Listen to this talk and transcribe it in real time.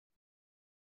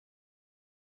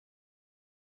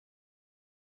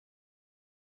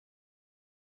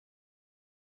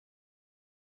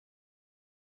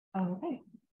Okay.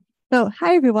 So,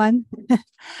 hi, everyone.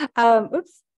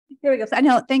 Oops, here we go. So, I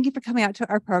know, thank you for coming out to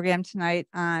our program tonight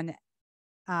on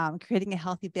creating a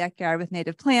healthy backyard with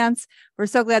native plants. We're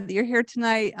so glad that you're here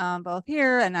tonight, both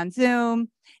here and on Zoom.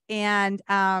 And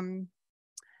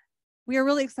we are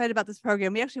really excited about this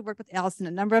program. We actually worked with Allison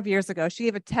a number of years ago. She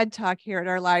gave a TED Talk here at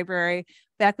our library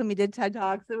back when we did TED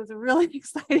Talks. It was a really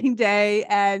exciting day.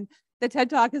 And the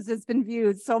TED Talk has just been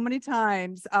viewed so many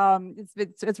times.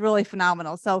 It's really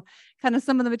phenomenal. So kind of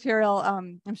some of the material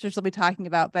I'm sure she'll be talking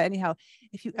about. But anyhow,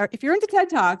 if you're into TED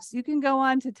Talks, you can go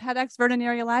on to TEDx Vernon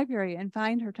Area Library and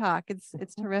find her talk.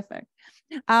 It's terrific.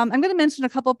 I'm going to mention a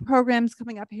couple programs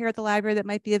coming up here at the library that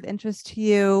might be of interest to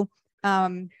you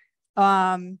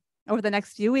over the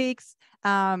next few weeks.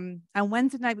 On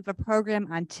Wednesday night, we have a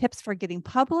program on tips for getting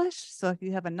published. So if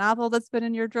you have a novel that's been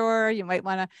in your drawer, you might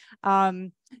want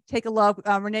to take a look.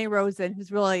 Renee Rosen,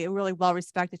 who's really a really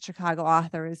well-respected Chicago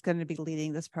author, is going to be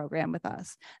leading this program with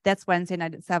us. That's Wednesday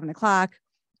night at 7 o'clock.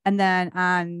 And then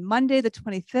on Monday, the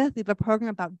 25th, we have a program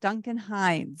about Duncan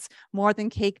Hines, More Than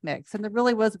Cake Mix. And there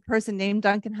really was a person named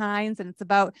Duncan Hines, and it's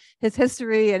about his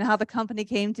history and how the company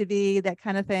came to be, that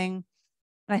kind of thing.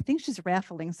 And I think she's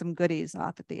raffling some goodies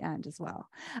off at the end as well.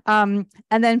 And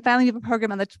then finally, we have a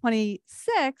program on the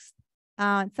 26th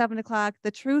at 7 o'clock,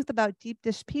 The Truth About Deep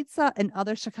Dish Pizza and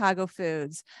Other Chicago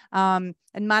Foods. And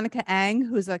Monica Eng,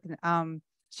 who's like,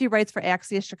 she writes for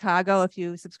Axios Chicago. If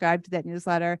you subscribe to that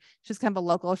newsletter, she's kind of a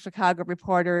local Chicago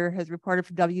reporter, has reported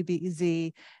for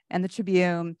WBEZ and the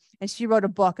Tribune. And she wrote a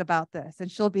book about this, and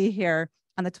she'll be here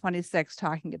on the 26th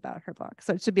talking about her book.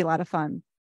 So it should be a lot of fun.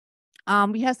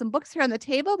 We have some books here on the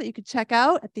table that you could check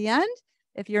out at the end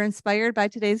if you're inspired by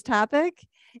today's topic.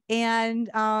 And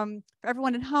for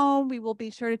everyone at home, we will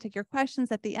be sure to take your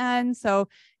questions at the end. So,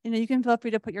 you can feel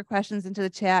free to put your questions into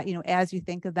the chat, as you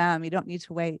think of them. You don't need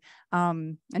to wait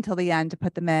until the end to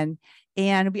put them in.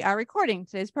 And we are recording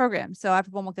today's program, so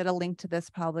everyone will get a link to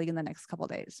this probably in the next couple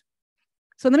of days.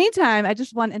 So in the meantime, I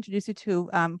just want to introduce you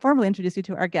to, formally introduce you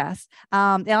to our guest.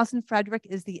 Allison Frederick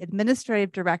is the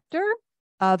Administrative Director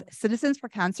of Citizens for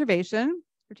Conservation.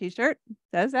 Her t-shirt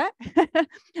says that,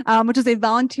 which is a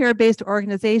volunteer-based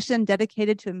organization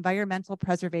dedicated to environmental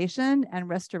preservation and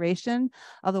restoration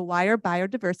of the wire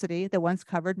biodiversity that once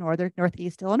covered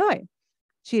northeast Illinois.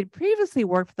 She had previously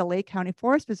worked for the Lake County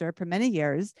Forest Preserve for many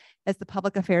years as the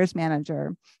public affairs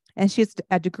manager, and she has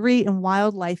a degree in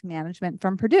wildlife management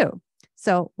from Purdue.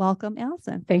 So welcome,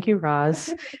 Allison. Thank you,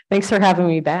 Roz. Thanks for having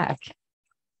me back.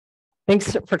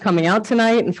 Thanks for coming out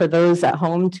tonight, and for those at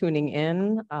home tuning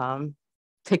in.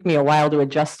 Take me a while to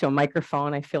adjust to a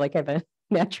microphone. I feel like I have a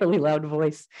naturally loud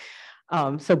voice,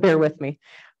 so bear with me.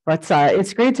 But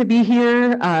it's great to be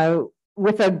here.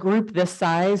 With a group this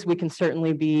size, we can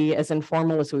certainly be as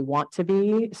informal as we want to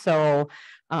be. So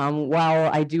while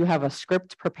I do have a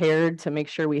script prepared to make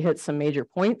sure we hit some major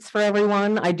points for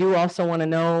everyone, I do also want to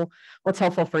know what's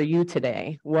helpful for you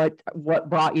today. What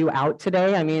brought you out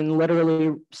today? I mean,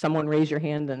 literally, someone raise your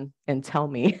hand and tell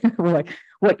me.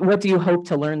 what do you hope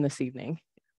to learn this evening?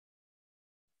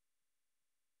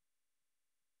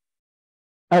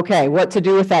 Okay, what to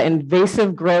do with that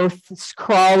invasive growth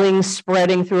crawling,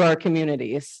 spreading through our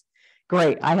communities?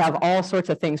 Great, I have all sorts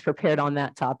of things prepared on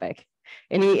that topic.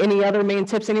 Any other main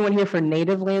tips? Anyone here for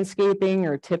native landscaping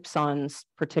or tips on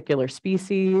particular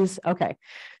species? Okay,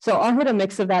 so I'll hit a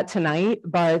mix of that tonight.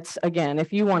 But again,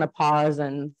 if you want to pause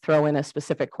and throw in a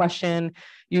specific question,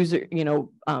 viewers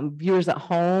at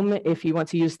home, if you want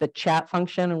to use the chat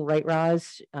function, right,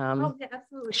 Roz? Oh, yeah,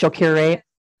 absolutely. She'll curate.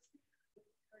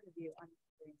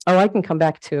 Oh, I can come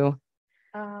back to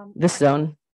this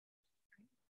zone.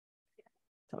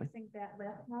 I think that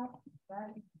laptop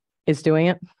is doing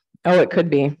it. Oh, it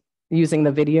could be using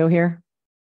the video here.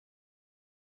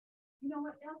 You know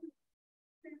what?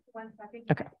 1 second.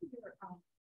 Okay.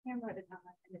 Camera is not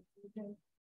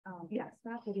yeah,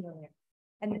 stop video there.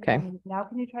 And okay. Now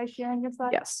can you try sharing your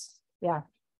slide? Yes. Yeah.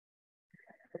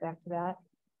 Go back to that.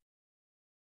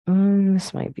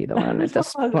 This might be the one at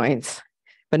this point.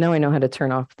 But now I know how to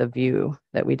turn off the view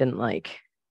that we didn't like.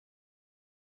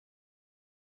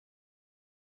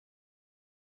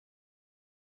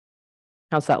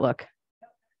 How's that look?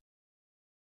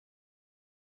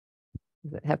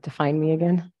 Does it have to find me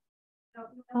again?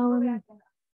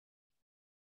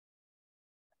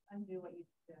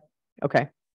 Okay.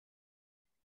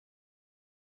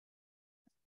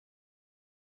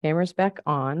 Camera's back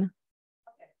on.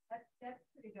 That's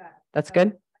pretty good. That's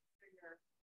good?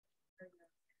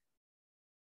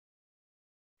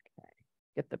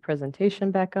 Get the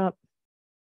presentation back up.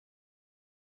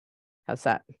 How's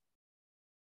that?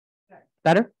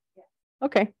 Better? Yeah.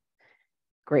 Okay,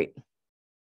 great.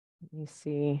 Let me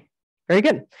see. Very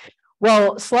good.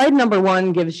 Well, slide number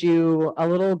 1 gives you a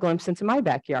little glimpse into my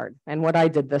backyard and what I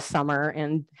did this summer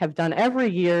and have done every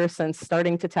year since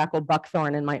starting to tackle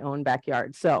buckthorn in my own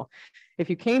backyard. So if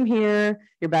you came here,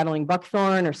 you're battling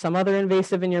buckthorn or some other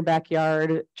invasive in your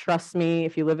backyard, trust me,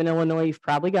 if you live in Illinois, you've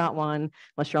probably got one,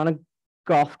 unless you're on a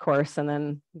golf course, and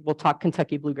then we'll talk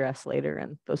Kentucky bluegrass later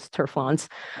and those turf lawns.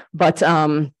 But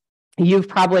you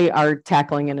probably are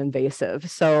tackling an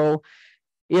invasive. So,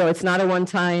 it's not a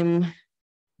one-time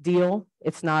deal.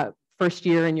 It's not first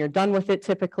year and you're done with it.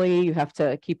 Typically, you have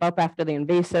to keep up after the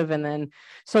invasive and then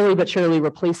slowly but surely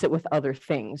replace it with other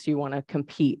things. You want to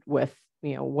compete with,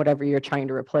 whatever you're trying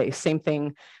to replace. Same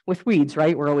thing with weeds,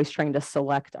 right? We're always trying to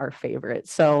select our favorite.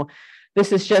 So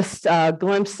this is just a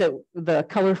glimpse at the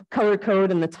color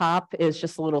code in the top is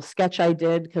just a little sketch I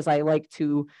did because I like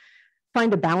to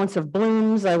find a balance of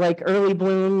blooms. I like early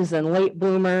blooms and late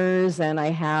bloomers, and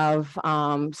I have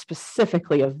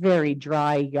specifically a very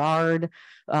dry yard,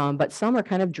 but some are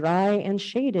kind of dry and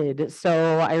shaded.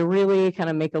 So I really kind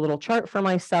of make a little chart for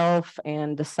myself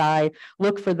and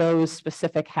look for those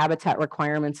specific habitat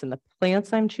requirements in the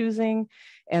plants I'm choosing,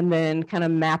 and then kind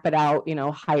of map it out,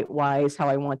 height-wise, how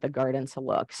I want the garden to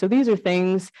look. So these are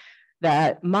things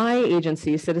that my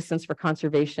agency, Citizens for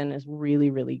Conservation, is really,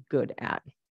 really good at.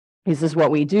 This is what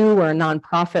we do. We're a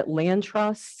nonprofit land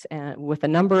trust with a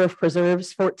number of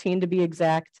preserves, 14 to be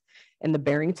exact, in the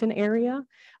Barrington area.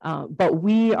 But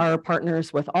we are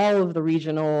partners with all of the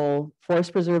regional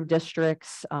forest preserve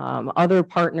districts, other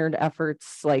partnered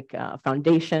efforts like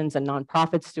foundations and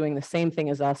nonprofits doing the same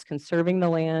thing as us, conserving the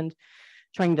land.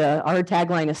 Our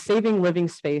tagline is saving living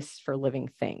space for living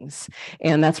things.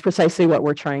 And that's precisely what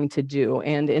we're trying to do.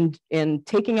 And in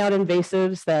taking out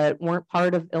invasives that weren't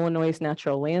part of Illinois'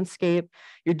 natural landscape,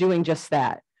 you're doing just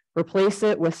that. Replace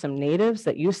it with some natives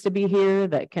that used to be here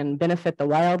that can benefit the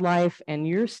wildlife, and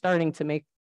you're starting to make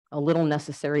a little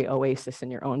necessary oasis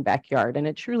in your own backyard. And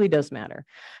it truly does matter.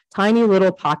 Tiny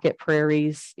little pocket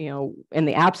prairies, in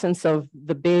the absence of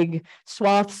the big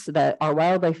swaths that our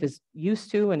wildlife is used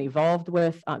to and evolved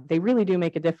with, they really do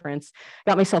make a difference.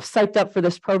 Got myself psyched up for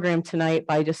this program tonight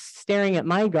by just staring at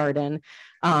my garden.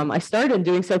 I started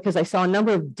doing so because I saw a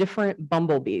number of different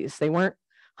bumblebees. They weren't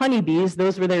honeybees,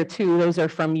 those were there too. Those are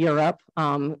from Europe.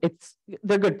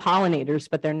 They're good pollinators,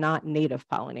 but they're not native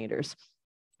pollinators.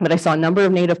 But I saw a number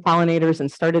of native pollinators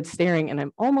and started staring, and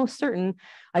I'm almost certain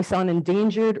I saw an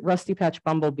endangered rusty patch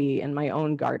bumblebee in my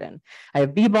own garden. I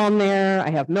have bee balm there,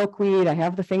 I have milkweed, I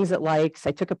have the things it likes.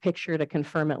 I took a picture to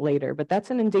confirm it later, but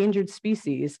that's an endangered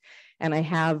species, and I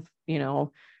have,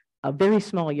 a very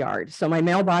small yard. So my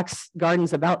mailbox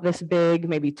garden's about this big,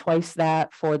 maybe twice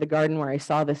that for the garden where I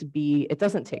saw this bee. It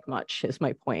doesn't take much, is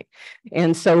my point.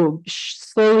 And so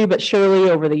slowly but surely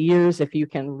over the years, if you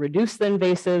can reduce the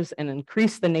invasives and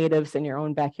increase the natives in your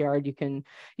own backyard, you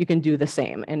can do the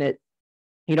same. And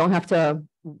you don't have to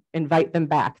invite them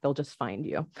back, they'll just find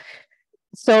you.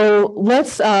 So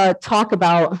let's talk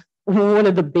about one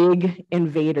of the big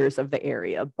invaders of the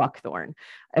area, buckthorn.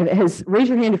 Raise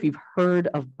your hand if you've heard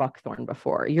of buckthorn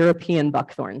before, European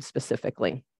buckthorn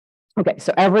specifically. Okay,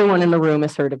 so everyone in the room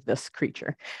has heard of this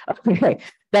creature. Okay,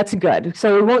 that's good.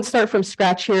 So we won't start from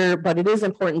scratch here, but it is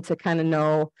important to kind of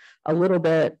know a little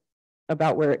bit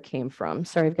about where it came from.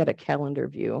 Sorry, I've got a calendar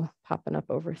view popping up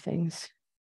over things.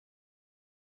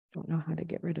 Don't know how to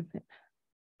get rid of it.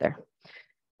 There.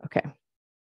 Okay.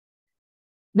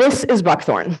 This is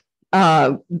buckthorn.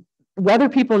 Whether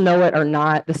people know it or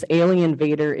not, this alien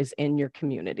invader is in your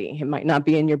community. It might not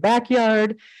be in your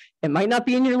backyard. It might not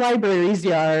be in your library's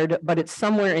yard, but it's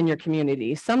somewhere in your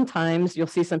community. Sometimes you'll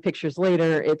see some pictures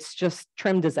later, it's just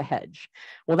trimmed as a hedge.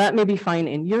 Well, that may be fine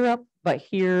in Europe, but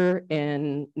here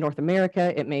in North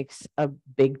America, it makes a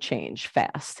big change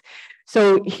fast.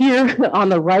 So here on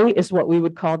the right is what we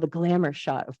would call the glamour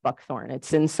shot of buckthorn.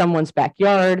 It's in someone's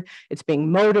backyard, it's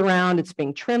being mowed around, it's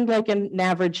being trimmed like an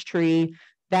average tree.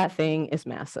 That thing is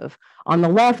massive. On the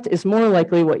left is more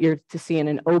likely what you're to see in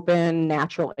an open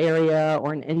natural area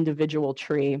or an individual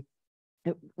tree.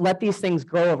 Let these things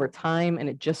grow over time and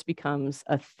it just becomes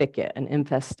a thicket, an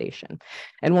infestation.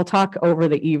 And we'll talk over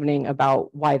the evening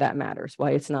about why that matters,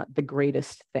 why it's not the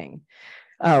greatest thing.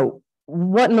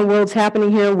 What in the world's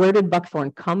happening here? Where did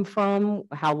buckthorn come from?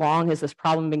 How long has this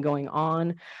problem been going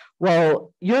on?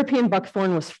 Well, European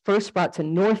buckthorn was first brought to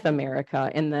North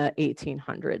America in the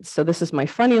 1800s. So this is my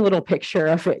funny little picture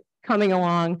of it coming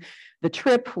along the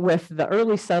trip with the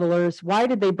early settlers. Why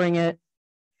did they bring it?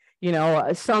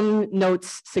 Some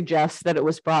notes suggest that it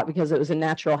was brought because it was a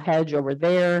natural hedge over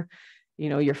there.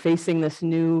 You're facing this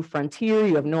new frontier.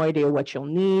 You have no idea what you'll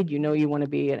need. You want to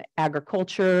be an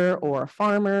agriculture or a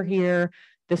farmer here.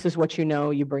 This is what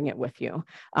you bring it with you.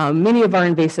 Many of our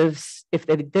invasives, if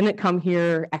they didn't come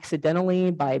here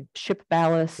accidentally by ship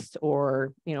ballast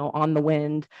or, on the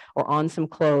wind or on some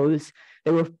clothes,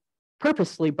 they were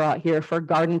purposely brought here for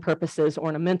garden purposes,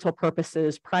 ornamental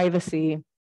purposes, privacy,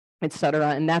 et cetera.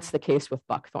 And that's the case with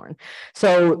buckthorn.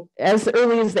 So as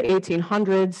early as the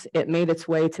 1800s, it made its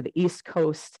way to the East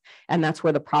Coast, and that's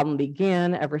where the problem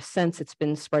began. Ever since, it's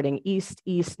been spreading east,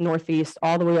 northeast,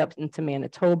 all the way up into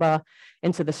Manitoba,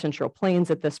 into the Central Plains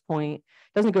at this point.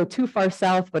 It doesn't go too far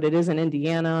south, but it is in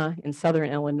Indiana, in southern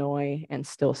Illinois, and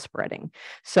still spreading.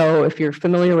 So if you're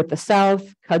familiar with the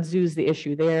South, kudzu's the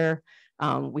issue there.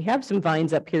 We have some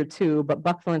vines up here too, but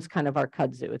buckthorn's kind of our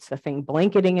kudzu. It's the thing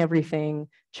blanketing everything,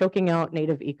 choking out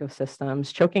native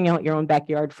ecosystems, choking out your own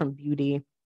backyard from beauty.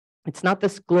 It's not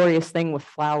this glorious thing with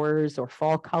flowers or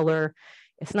fall color.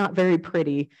 It's not very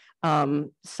pretty.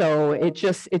 So it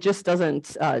just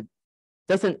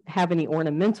doesn't have any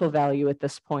ornamental value at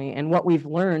this point. And what we've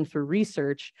learned through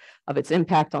research of its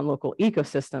impact on local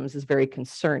ecosystems is very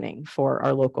concerning for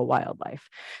our local wildlife.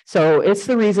 So it's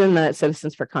the reason that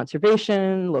Citizens for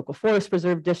Conservation, local forest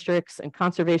preserve districts, and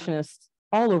conservationists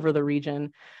all over the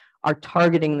region are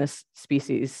targeting this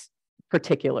species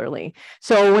particularly.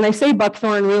 So when I say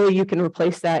buckthorn, really you can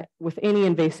replace that with any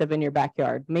invasive in your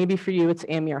backyard. Maybe for you it's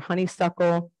Amur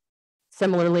honeysuckle,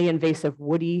 similarly invasive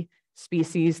woody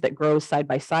species that grows side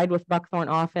by side with buckthorn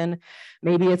often.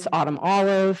 Maybe it's autumn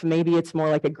olive, maybe it's more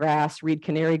like a grass, reed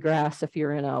canary grass if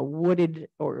you're in a wooded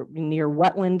or near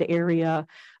wetland area.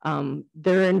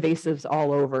 There are invasives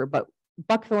all over, but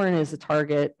buckthorn is a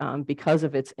target because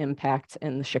of its impact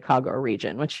in the Chicago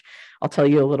region, which I'll tell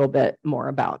you a little bit more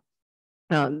about.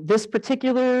 This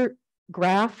particular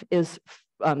graph is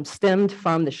stemmed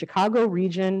from the Chicago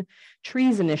Region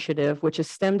Trees Initiative, which is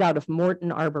stemmed out of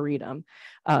Morton Arboretum.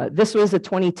 This was a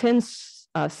 2010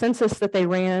 census that they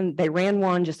ran. They ran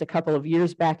one just a couple of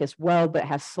years back as well, but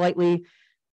has slightly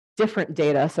different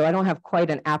data. So I don't have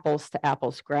quite an apples to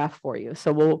apples graph for you.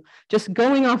 So we'll just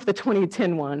going off the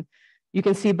 2010 one, you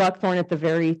can see buckthorn at the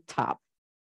very top.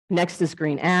 Next is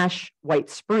green ash, white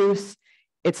spruce.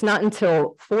 It's not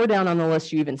until 4 down on the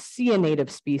list you even see a native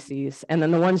species. And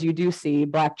then the ones you do see,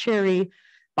 black cherry,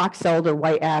 box elder,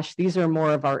 white ash, these are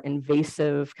more of our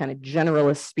invasive kind of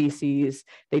generalist species.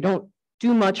 They don't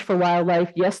do much for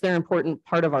wildlife. Yes, they're an important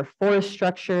part of our forest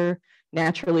structure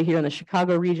naturally here in the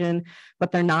Chicago region,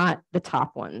 but they're not the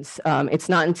top ones. It's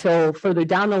not until further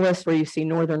down the list where you see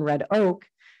northern red oak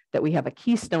that we have a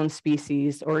keystone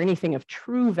species or anything of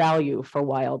true value for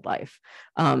wildlife.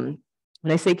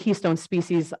 When I say keystone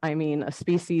species, I mean a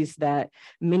species that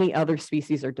many other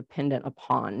species are dependent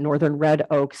upon. Northern red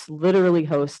oaks literally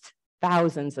host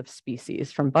thousands of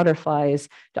species, from butterflies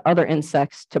to other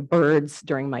insects to birds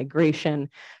during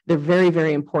migration. They're very,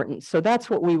 very important. So that's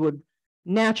what we would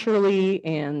naturally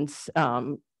and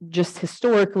just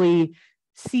historically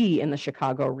see in the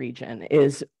Chicago region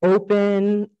is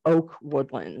open oak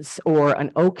woodlands or an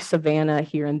oak savanna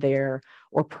here and there,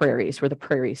 or prairies. We're the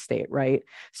prairie state, right?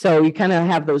 So you kind of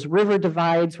have those river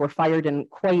divides where fire didn't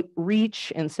quite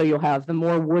reach. And so you'll have the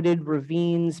more wooded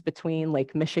ravines between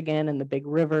Lake Michigan and the big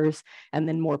rivers, and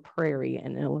then more prairie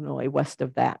in Illinois west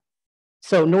of that.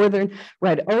 So northern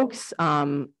red oaks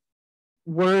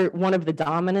were one of the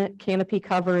dominant canopy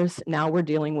covers. Now we're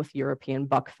dealing with European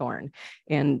buckthorn,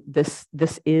 and this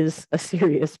is a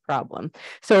serious problem.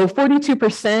 So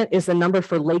 42% is the number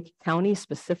for Lake County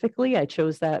specifically. I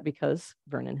chose that because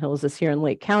Vernon Hills is here in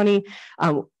Lake County.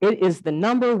 It is the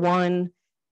 #1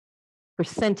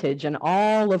 percentage in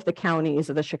all of the counties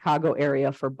of the Chicago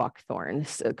area for buckthorn.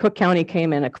 So Cook County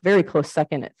came in a very close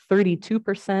second at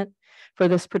 32% for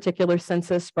this particular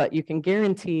census, but you can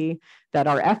guarantee that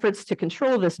our efforts to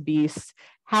control this beast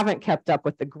haven't kept up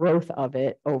with the growth of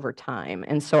it over time.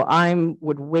 And so I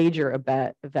would wager a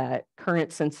bet that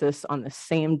current census on the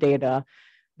same data,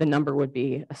 the number would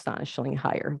be astonishingly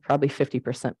higher, probably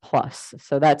 50% plus.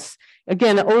 So that's,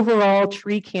 again, the overall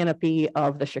tree canopy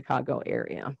of the Chicago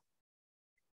area.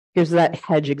 Here's that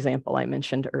hedge example I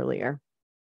mentioned earlier.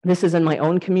 This is in my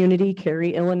own community,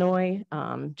 Cary, Illinois,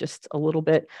 just a little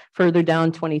bit further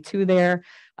down 22 there.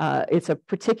 It's a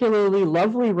particularly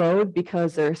lovely road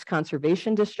because there's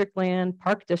conservation district land,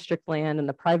 park district land, and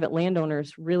the private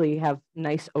landowners really have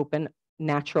nice open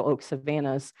natural oak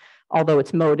savannas, although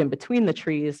it's mowed in between the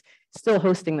trees, still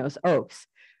hosting those oaks.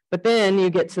 But then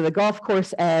you get to the golf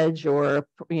course edge or,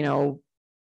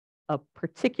 a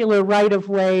particular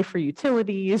right-of-way for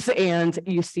utilities, and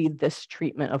you see this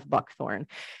treatment of buckthorn.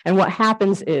 And what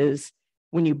happens is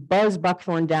when you buzz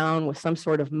buckthorn down with some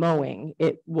sort of mowing,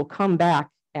 it will come back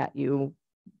at you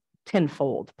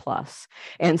tenfold plus.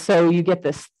 And so you get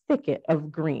this thicket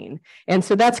of green. And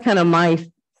so that's kind of my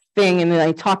thing. And then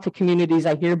I talk to communities,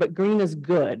 I hear, but green is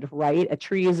good, right? A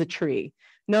tree is a tree.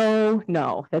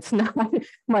 No, that's not.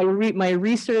 My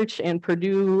research and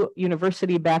Purdue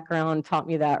University background taught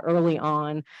me that early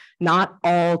on. Not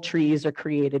all trees are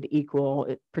created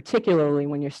equal, particularly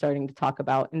when you're starting to talk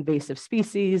about invasive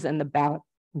species and the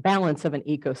balance of an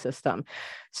ecosystem.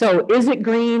 So is it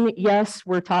green? Yes,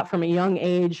 we're taught from a young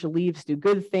age, leaves do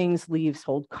good things, leaves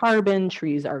hold carbon,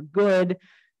 trees are good.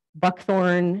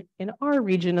 Buckthorn in our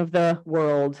region of the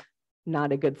world,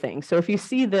 not a good thing. So if you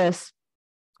see this,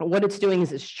 what it's doing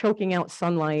is it's choking out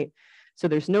sunlight. So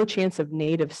there's no chance of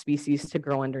native species to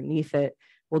grow underneath it.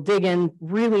 We'll dig in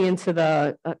really into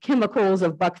the chemicals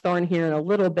of buckthorn here in a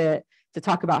little bit to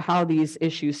talk about how these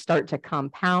issues start to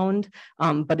compound,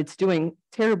 but it's doing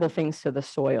terrible things to the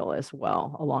soil as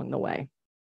well along the way.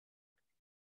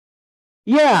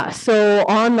 Yeah, so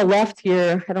on the left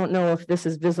here, I don't know if this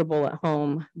is visible at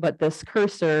home, but this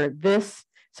cursor,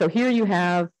 so here you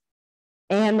have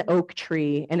an oak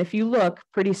tree, and if you look,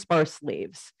 pretty sparse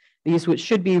leaves. These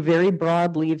should be very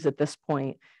broad leaves at this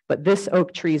point, but this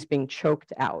oak tree is being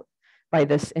choked out by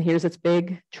this, and here's its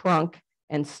big trunk,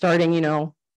 and starting,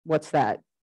 what's that,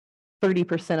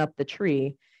 30% up the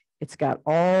tree, it's got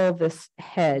all this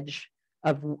hedge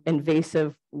of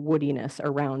invasive woodiness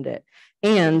around it.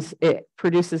 And it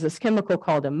produces this chemical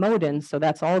called amodin, so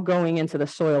that's all going into the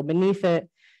soil beneath it,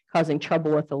 causing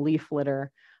trouble with the leaf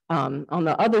litter. On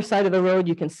the other side of the road,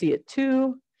 you can see it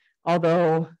too,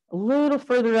 although a little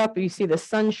further up, you see the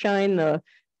sunshine. The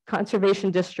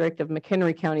Conservation District of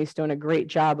McHenry County is doing a great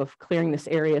job of clearing this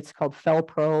area. It's called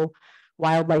Felpro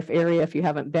Wildlife Area. If you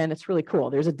haven't been, it's really cool.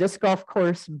 There's a disc golf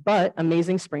course, but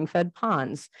amazing spring-fed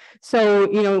ponds. So,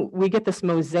 we get this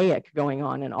mosaic going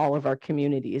on in all of our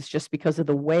communities just because of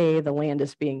the way the land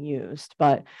is being used.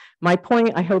 But my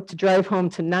point I hope to drive home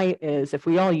tonight is if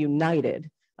we all united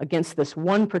against this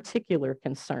one particular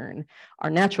concern,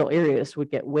 our natural areas would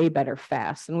get way better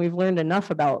fast. And we've learned enough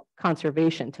about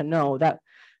conservation to know that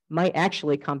might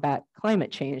actually combat climate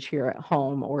change here at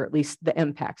home, or at least the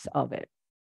impacts of it.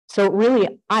 So really,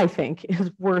 I think,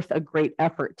 is worth a great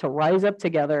effort to rise up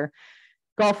together,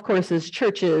 golf courses,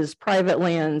 churches, private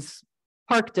lands,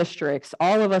 park districts,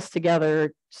 all of us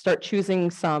together, start choosing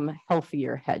some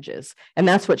healthier hedges. And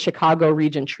that's what Chicago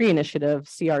Region Tree Initiative,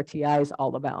 CRTI, is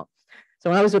all about. So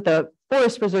when I was with the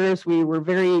forest preserves, we were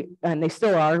and they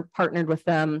still are, partnered with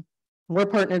them. We're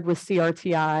partnered with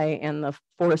CRTI and the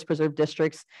forest preserve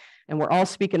districts, and we're all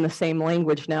speaking the same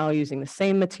language now, using the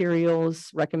same materials,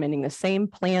 recommending the same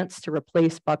plants to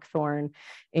replace buckthorn,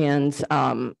 and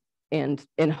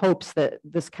in hopes that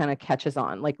this kind of catches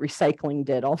on, like recycling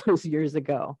did all those years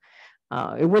ago.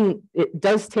 It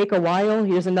does take a while.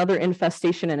 Here's another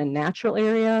infestation in a natural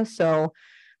area. So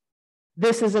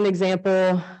this is an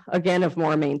example, again, of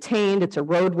more maintained. It's a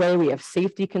roadway. We have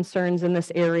safety concerns in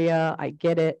this area. I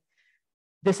get it.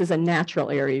 This is a natural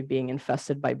area being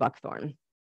infested by buckthorn.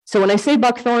 So when I say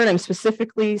buckthorn, I'm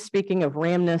specifically speaking of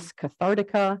Rhamnus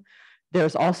cathartica.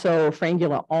 There's also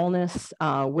Frangula alnus,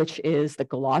 which is the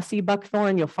glossy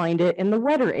buckthorn. You'll find it in the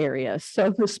wetter areas.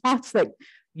 So the spots that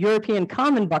European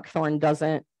common buckthorn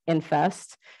doesn't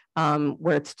infest,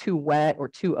 where it's too wet or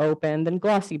too open, then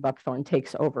glossy buckthorn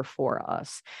takes over for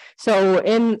us. So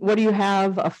what do you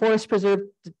have? A forest preserve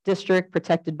district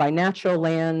protected by natural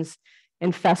lands,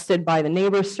 infested by the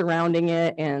neighbors surrounding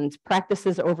it, and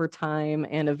practices over time,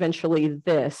 and eventually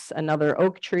another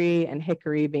oak tree and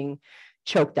hickory being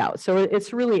choked out. So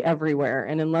it's really everywhere.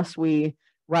 And unless we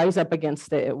rise up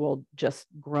against it, it will just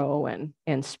grow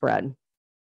and spread.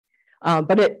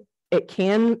 But it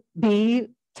can be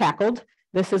tackled.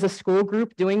 This is a school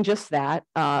group doing just that.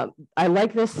 I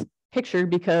like this picture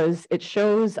because it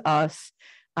shows us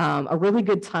a really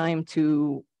good time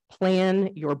to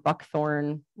plan your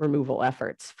buckthorn removal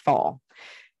efforts, fall.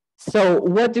 So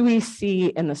what do we see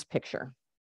in this picture?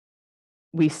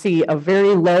 We see a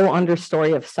very low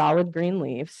understory of solid green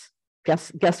leaves.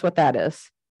 Guess what that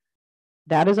is?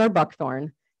 That is our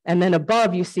buckthorn. And then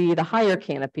above, you see the higher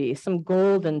canopy, some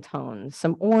golden tones,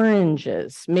 some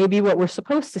oranges, maybe what we're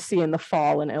supposed to see in the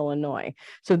fall in Illinois.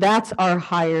 So that's our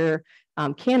higher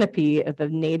canopy of the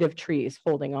native trees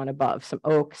holding on above, some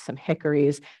oaks, some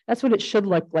hickories. That's what it should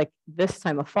look like this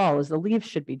time of fall, as the leaves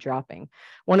should be dropping.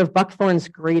 One of buckthorn's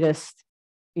greatest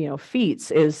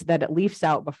feats is that it leaves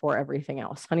out before everything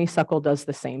else. Honeysuckle does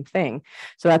the same thing.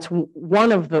 So that's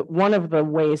one of the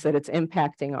ways that it's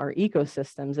impacting our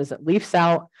ecosystems is it leaves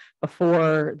out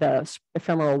before the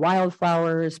ephemeral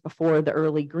wildflowers, before the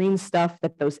early green stuff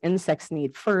that those insects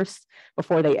need first,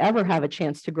 before they ever have a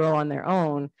chance to grow on their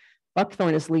own.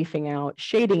 Buckthorn is leafing out,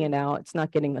 shading it out. It's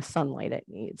not getting the sunlight it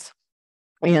needs.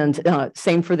 And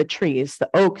same for the trees. The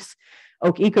oak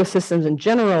ecosystems in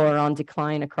general are on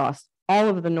decline across all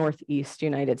of the Northeast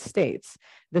United States.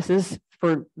 This is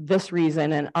for this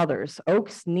reason and others.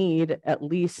 Oaks need at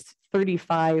least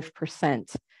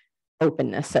 35%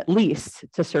 openness, at least,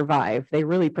 to survive. They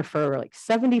really prefer like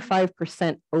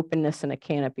 75% openness in a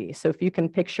canopy. So if you can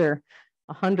picture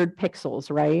 100 pixels,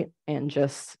 right, and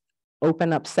just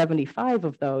open up 75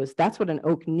 of those, that's what an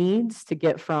oak needs to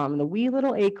get from the wee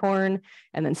little acorn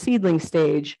and then seedling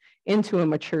stage into a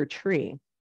mature tree.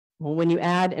 Well, when you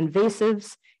add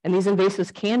invasives, and these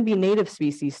invasives can be native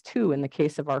species too, in the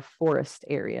case of our forest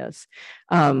areas,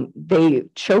 they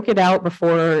choke it out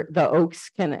before the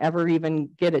oaks can ever even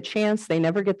get a chance. They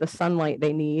never get the sunlight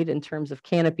they need in terms of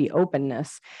canopy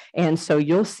openness. And so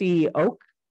you'll see oak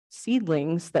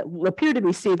seedlings that appear to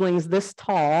be seedlings this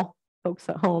tall, folks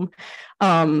at home,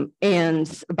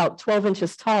 and about 12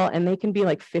 inches tall, and they can be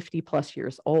like 50 plus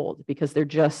years old because they're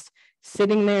just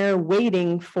sitting there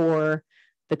waiting for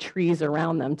the trees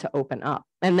around them to open up.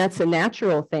 And that's a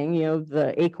natural thing.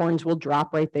 The acorns will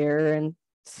drop right there and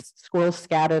squirrels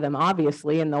scatter them,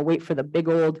 obviously, and they'll wait for the big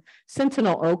old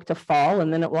sentinel oak to fall,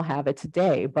 and then it will have its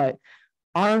day. But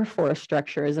our forest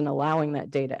structure isn't allowing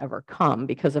that day to ever come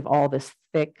because of all this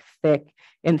thick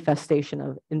infestation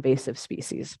of invasive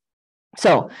species.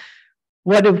 So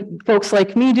what do folks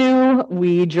like me do?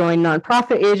 We join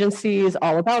nonprofit agencies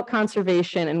all about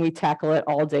conservation, and we tackle it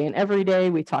all day and every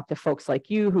day. We talk to folks like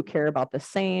you who care about the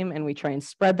same, and we try and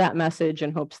spread that message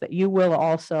in hopes that you will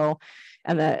also,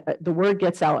 and that the word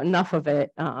gets out enough of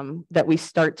it that we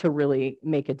start to really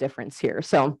make a difference here.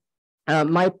 So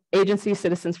my agency,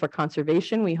 Citizens for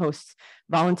Conservation, we host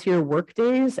volunteer work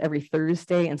days every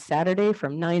Thursday and Saturday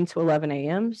from 9 to 11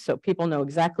 a.m. So people know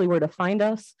exactly where to find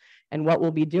us and what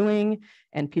we'll be doing,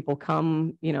 and people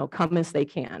come as they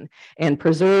can. And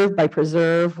Preserve by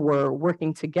Preserve, we're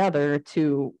working together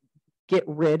to get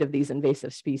rid of these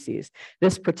invasive species.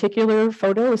 This particular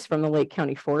photo is from the Lake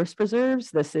County Forest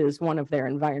Preserves. This is one of their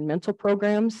environmental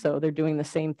programs. So they're doing the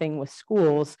same thing with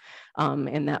schools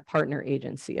in that partner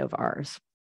agency of ours.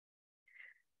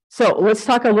 So let's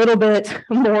talk a little bit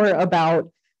more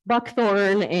about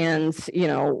buckthorn and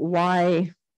why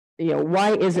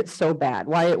is it so bad?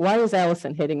 Why is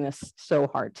Allison hitting this so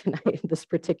hard tonight, this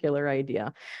particular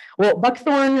idea? Well,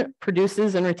 buckthorn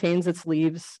produces and retains its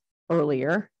leaves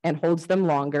earlier and holds them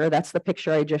longer. That's the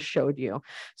picture I just showed you.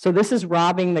 So this is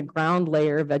robbing the ground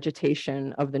layer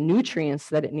vegetation of the nutrients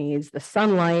that it needs, the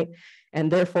sunlight, and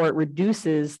therefore it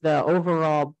reduces the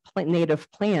overall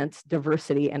native plant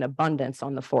diversity and abundance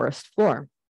on the forest floor.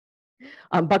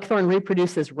 Buckthorn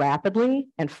reproduces rapidly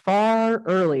and far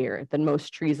earlier than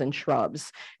most trees and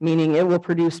shrubs, meaning it will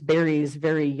produce berries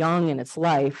very young in its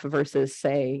life versus,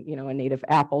 say, a native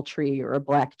apple tree or a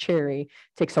black cherry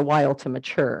takes a while to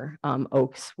mature.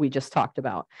 Oaks we just talked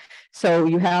about. So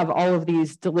you have all of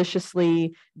these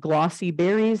deliciously glossy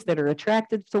berries that are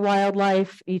attracted to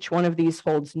wildlife. Each one of these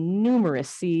holds numerous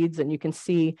seeds, and you can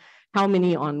see how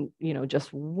many on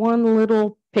just one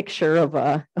little picture of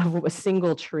a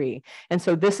single tree. And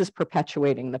so this is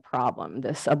perpetuating the problem,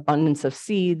 this abundance of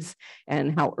seeds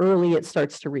and how early it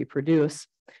starts to reproduce.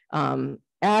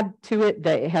 Add to it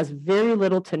that it has very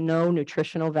little to no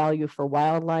nutritional value for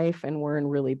wildlife, and we're in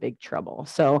really big trouble.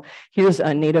 So here's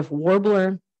a native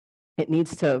warbler. It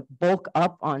needs to bulk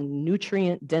up on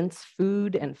nutrient-dense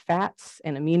food and fats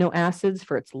and amino acids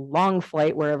for its long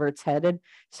flight wherever it's headed,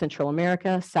 Central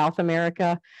America, South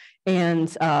America. And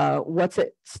what's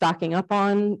it stocking up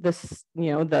on? This,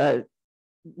 the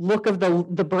look of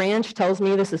the branch tells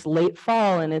me this is late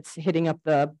fall and it's hitting up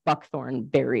the buckthorn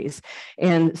berries.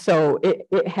 And so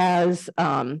it has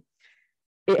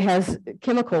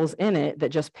chemicals in it that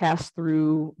just pass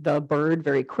through the bird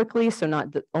very quickly. So not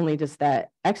only does that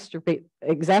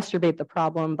exacerbate the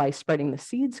problem by spreading the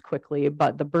seeds quickly,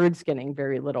 but the bird's getting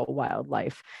very little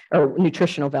wildlife or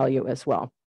nutritional value as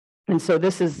well. And so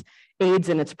this aids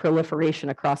in its proliferation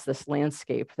across this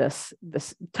landscape, this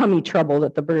tummy trouble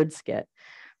that the birds get.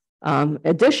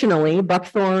 Additionally,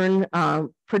 buckthorn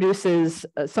produces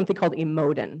something called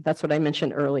emodin. That's what I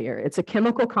mentioned earlier. It's a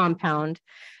chemical compound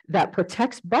that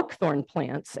protects buckthorn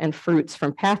plants and fruits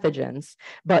from pathogens,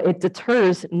 but it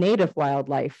deters native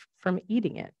wildlife from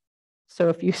eating it. So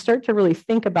if you start to really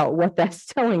think about what that's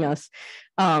telling us,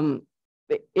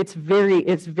 it's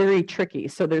very tricky.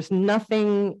 So there's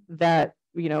nothing that,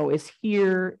 is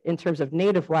here in terms of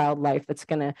native wildlife that's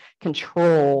going to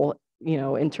control,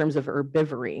 in terms of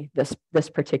herbivory, this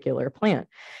particular plant.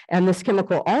 And this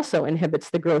chemical also inhibits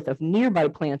the growth of nearby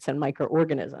plants and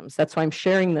microorganisms. That's why I'm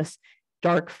sharing this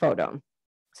dark photo.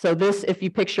 So this, if you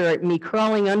picture me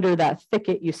crawling under that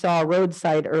thicket you saw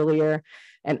roadside earlier,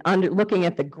 and looking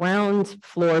at the ground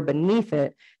floor beneath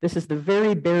it, this is the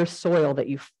very bare soil that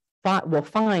you will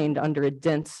find under a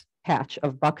dense patch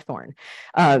of buckthorn.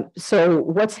 So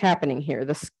what's happening here?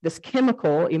 This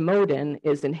chemical, emodin,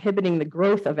 is inhibiting the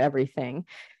growth of everything.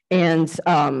 And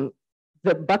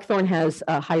the buckthorn has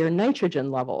higher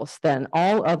nitrogen levels than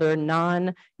all other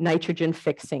non-nitrogen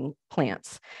fixing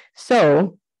plants.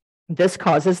 So this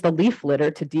causes the leaf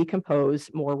litter to decompose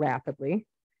more rapidly,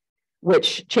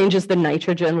 which changes the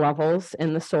nitrogen levels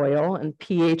in the soil and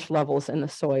pH levels in the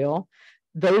soil.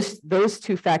 Those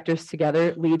two factors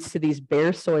together leads to these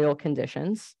bare soil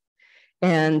conditions.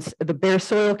 And the bare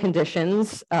soil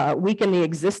conditions weaken the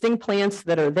existing plants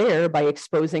that are there by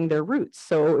exposing their roots.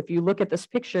 So if you look at this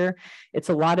picture, it's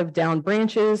a lot of down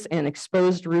branches and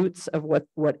exposed roots of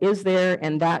what is there,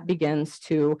 and that begins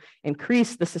to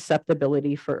increase the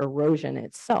susceptibility for erosion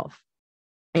itself.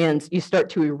 And you start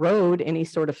to erode any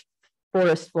sort of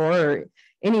forest floor or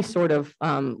any sort of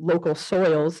local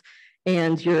soils,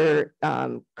 and you're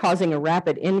causing a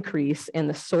rapid increase in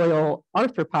the soil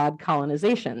arthropod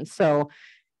colonization. So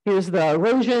here's the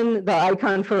erosion, the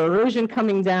icon for erosion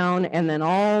coming down, and then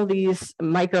all these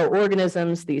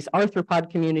microorganisms, these arthropod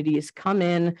communities come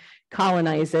in,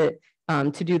 colonize it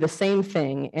to do the same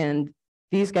thing. And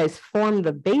these guys form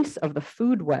the base of the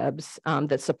food webs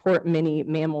that support many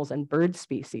mammals and bird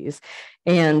species.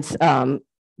 And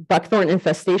buckthorn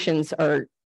infestations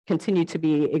continue to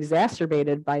be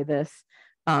exacerbated by this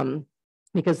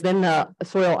because then the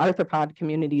soil arthropod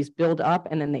communities build up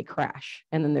and then they crash,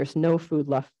 and then there's no food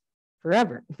left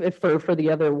forever for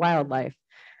the other wildlife.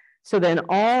 So then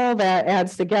all that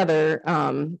adds together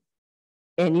and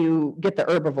you get the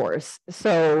herbivores.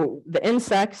 So the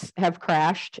insects have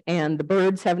crashed and the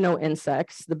birds have no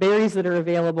insects. The berries that are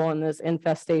available in this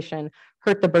infestation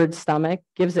hurt the bird's stomach,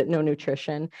 gives it no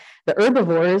nutrition. The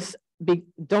herbivores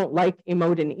don't like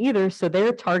emodin either, so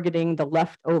they're targeting the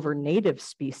leftover native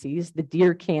species, the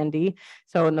deer candy.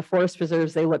 So in the forest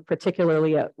preserves, they look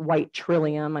particularly at white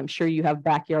trillium. I'm sure you have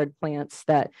backyard plants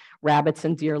that rabbits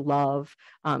and deer love.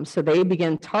 So they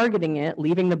begin targeting it,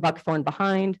 leaving the buckthorn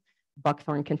behind.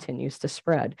 Buckthorn continues to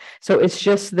spread. So it's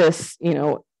just this,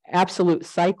 absolute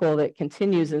cycle that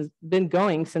continues and has been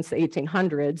going since the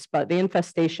 1800s, but the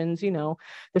infestations,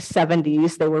 the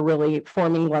 70s, they were really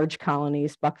forming large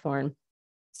colonies, buckthorn.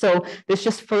 So this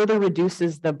just further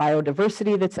reduces the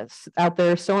biodiversity that's out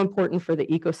there, so important for the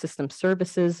ecosystem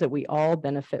services that we all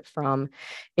benefit from.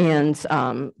 And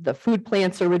the food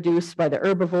plants are reduced by the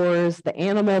herbivores, the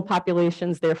animal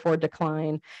populations therefore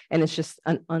decline, and it's just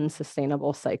an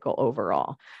unsustainable cycle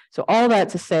overall. So all that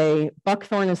to say,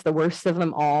 buckthorn is the worst of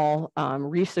them all.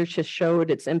 Research has showed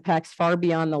its impacts far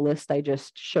beyond the list I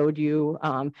just showed you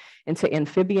into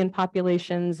amphibian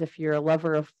populations. If you're a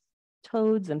lover of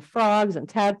toads and frogs and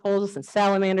tadpoles and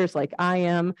salamanders like I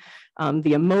am,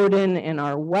 the emodin in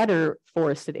our wetter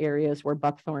forested areas where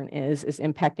buckthorn is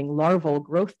impacting larval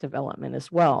growth development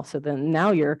as well. So then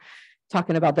now you're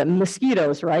talking about the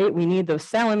mosquitoes, right? We need those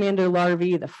salamander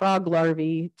larvae, the frog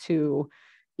larvae to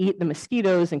eat the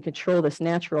mosquitoes and control this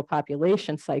natural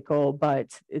population cycle,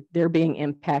 but they're being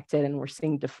impacted and we're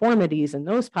seeing deformities in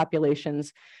those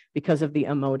populations because of the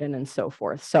emodin and so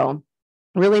forth. So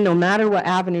really, no matter what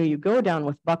avenue you go down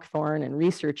with buckthorn and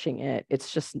researching it,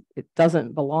 it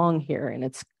doesn't belong here, and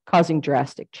it's causing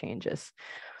drastic changes.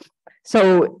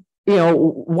 So,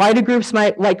 why do groups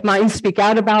like mine speak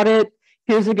out about it?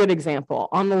 Here's a good example.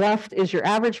 On the left is your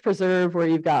average preserve where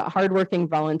you've got hardworking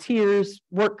volunteers,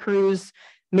 work crews.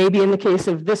 Maybe in the case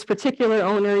of this particular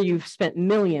owner, you've spent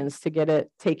millions to get it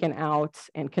taken out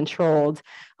and controlled,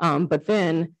 but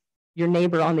then your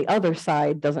neighbor on the other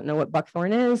side doesn't know what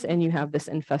buckthorn is, and you have this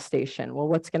infestation. Well,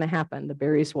 what's going to happen? The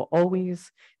berries will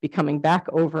always be coming back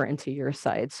over into your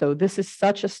side. So this is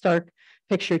such a stark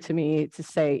picture to me to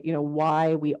say,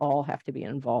 why we all have to be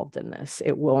involved in this.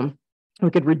 We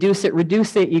could reduce it.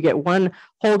 You get one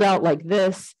holdout like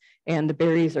this, and the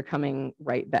berries are coming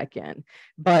right back in.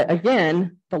 But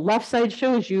again, the left side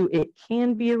shows you it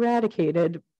can be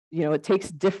eradicated. It takes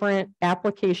different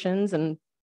applications and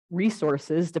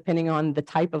resources depending on the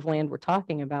type of land we're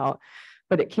talking about,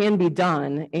 but it can be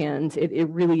done, and it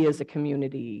really is a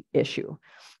community issue.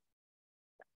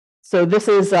 So this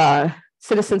is a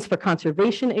Citizens for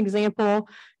Conservation example,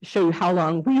 show you how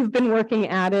long we've been working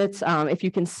at it. If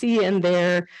you can see in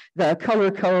there, the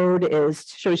color code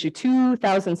shows you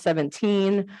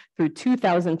 2017 through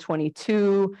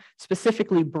 2022,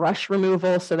 specifically brush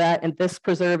removal. So that in this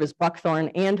preserve is buckthorn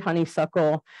and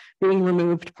honeysuckle being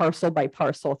removed parcel by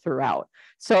parcel throughout.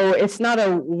 So it's not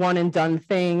a one and done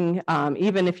thing.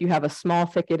 Even if you have a small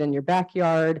thicket in your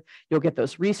backyard, you'll get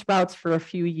those resprouts for a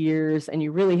few years, and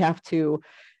you really have to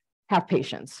have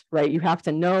patience, right? You have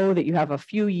to know that you have a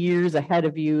few years ahead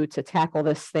of you to tackle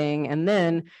this thing. And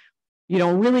then you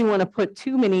don't really want to put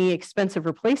too many expensive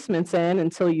replacements in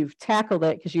until you've tackled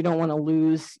it, because you don't want to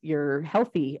lose your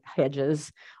healthy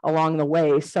hedges along the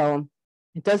way. So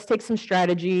it does take some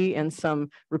strategy and some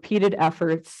repeated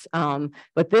efforts.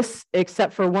 But this,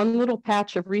 except for one little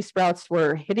patch of resprouts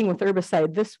we're hitting with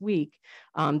herbicide this week,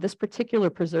 this particular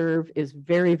preserve is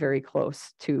very, very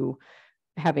close to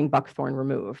having buckthorn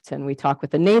removed. And we talk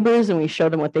with the neighbors and we show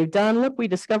them what they've done. Look, we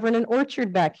discovered an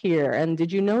orchard back here. And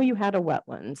did you know you had a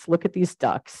wetlands? Look at these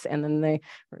ducks. And then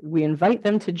we invite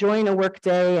them to join a work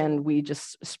day, and we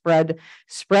just spread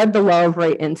the love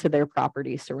right into their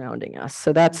property surrounding us.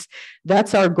 So that's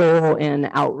our goal in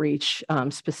outreach,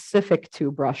 specific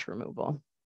to brush removal.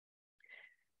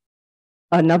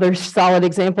 Another solid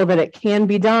example that it can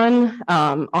be done.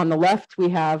 On the left, we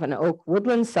have an oak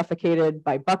woodland suffocated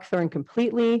by buckthorn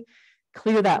completely.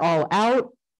 Clear that all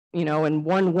out, in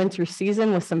one winter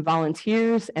season with some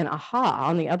volunteers, and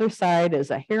on the other side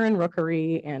is a heron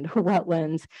rookery and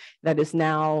wetlands that is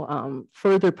now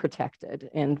further protected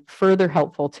and further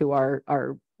helpful to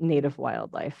our native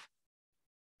wildlife.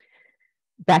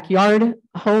 Backyard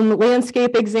home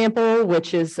landscape example,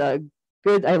 which is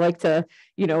good. I like to,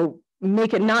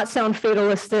 make it not sound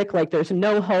fatalistic, like there's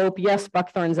no hope. Yes,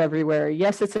 buckthorn's everywhere.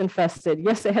 Yes, it's infested.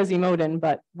 Yes, it has emodin,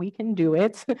 but we can do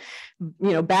it.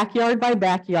 Backyard by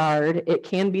backyard, it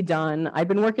can be done. I've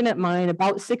been working at mine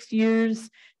about 6 years,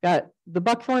 got the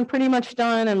buckthorn pretty much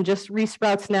done. I'm just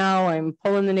resprouts now. I'm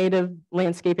pulling the native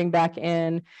landscaping back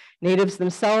in. Natives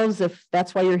themselves, if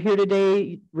that's why you're here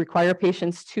today, require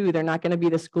patience too. They're not going to be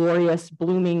this glorious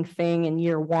blooming thing in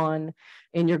year one.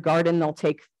 In your garden, they'll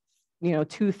take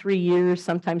 2-3 years,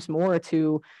 sometimes more,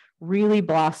 to really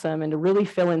blossom and to really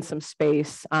fill in some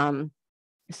space.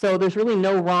 So there's really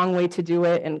no wrong way to do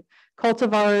it. And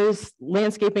cultivars,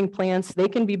 landscaping plants, they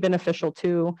can be beneficial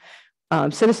too.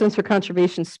 Citizens for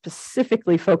Conservation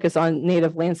specifically focus on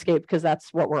native landscape because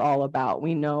that's what we're all about.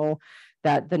 We know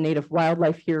that the native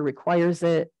wildlife here requires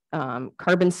it.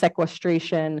 Carbon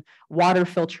sequestration, water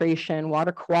filtration,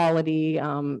 water quality.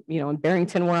 In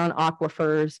Barrington, we're on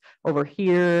aquifers. Over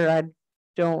here, I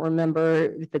don't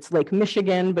remember if it's Lake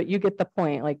Michigan, but you get the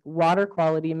point. Like, water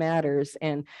quality matters.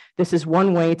 And this is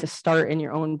one way to start in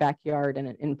your own backyard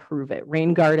and improve it.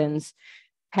 Rain gardens,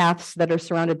 paths that are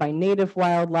surrounded by native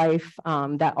wildlife,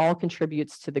 that all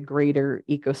contributes to the greater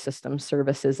ecosystem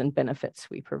services and benefits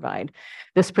we provide.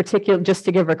 This particular, just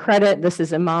to give her credit, this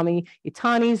is Imami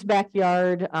Itani's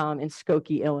backyard in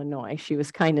Skokie, Illinois. She was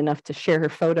kind enough to share her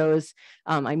photos.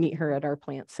 I meet her at our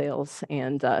plant sales,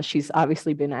 and she's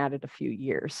obviously been at it a few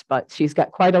years, but she's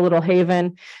got quite a little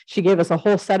haven. She gave us a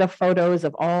whole set of photos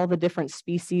of all the different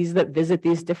species that visit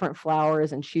these different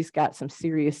flowers, and she's got some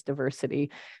serious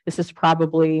diversity. This is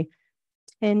probably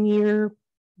 10-year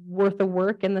worth of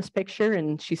work in this picture,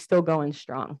 and she's still going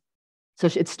strong. So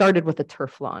it started with a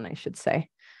turf lawn, I should say.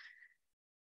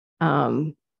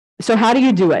 So how do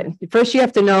you do it? First, you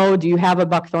have to know, do you have a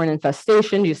buckthorn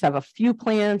infestation? Do you just have a few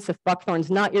plants? If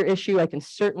buckthorn's not your issue, I can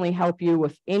certainly help you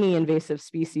with any invasive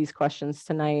species questions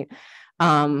tonight.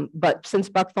 But since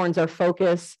buckthorn's our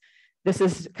focus, this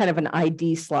is kind of an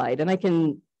ID slide,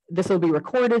 and this will be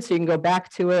recorded so you can go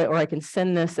back to it, or I can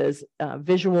send this as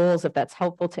visuals if that's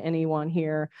helpful to anyone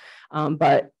here.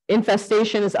 But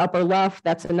infestation is upper left.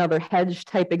 That's another hedge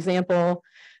type example.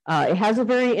 It has a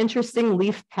very interesting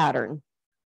leaf pattern.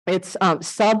 It's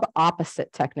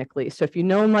sub-opposite technically. So if you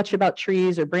know much about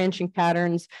trees or branching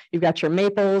patterns, you've got your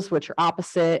maples, which are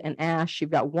opposite, and ash. You've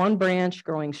got one branch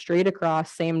growing straight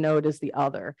across, same node as the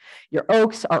other. Your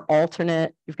oaks are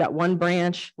alternate. You've got one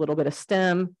branch, a little bit of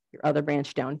stem, your other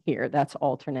branch down here, that's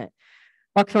alternate.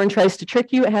 Buckthorn tries to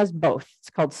trick you. It has both. It's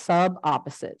called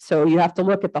sub-opposite. So you have to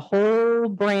look at the whole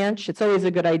branch. It's always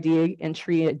a good idea in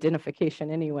tree identification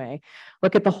anyway.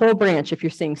 Look at the whole branch. If you're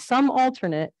seeing some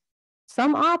alternate,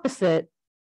 some opposite,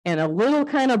 and a little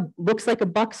kind of looks like a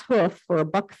buck's hoof or a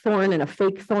buckthorn and a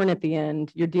fake thorn at the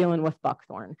end, you're dealing with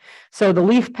buckthorn. So the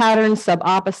leaf pattern,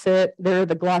 sub-opposite, there are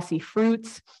the glossy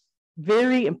fruits.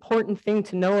 Very important thing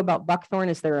to know about buckthorn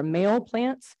is there are male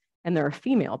plants and there are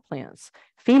female plants.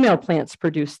 Female plants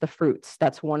produce the fruits.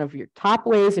 That's one of your top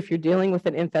ways if you're dealing with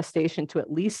an infestation to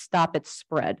at least stop its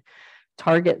spread.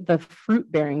 Target the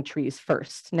fruit-bearing trees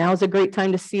first. Now is a great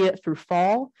time to see it through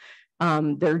fall.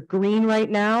 They're green right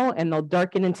now, and they'll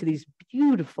darken into these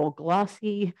beautiful,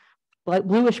 glossy,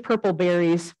 bluish purple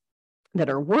berries that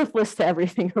are worthless to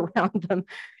everything around them.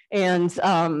 And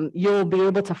you'll be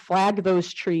able to flag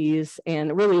those trees,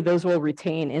 and really those will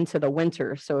retain into the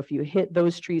winter. So if you hit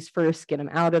those trees first, get them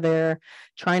out of there,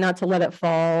 try not to let it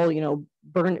fall,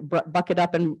 buck it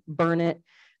up and burn it.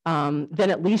 Then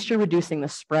at least you're reducing the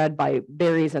spread by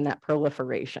berries and that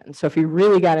proliferation. So if you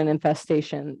really got an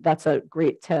infestation, that's a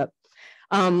great tip.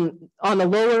 On the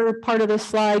lower part of this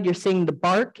slide, you're seeing the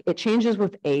bark. It changes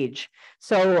with age.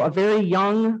 So a very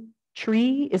young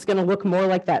tree is going to look more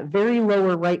like that very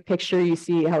lower right picture. You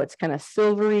see how it's kind of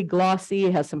silvery, glossy,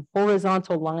 it has some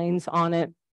horizontal lines on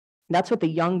it. That's what the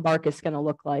young bark is going to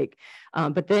look like.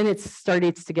 But then it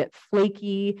starts to get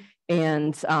flaky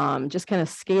and just kind of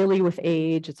scaly with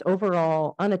age. It's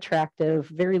overall unattractive,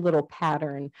 very little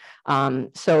pattern.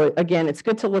 So again, it's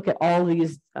good to look at all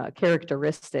these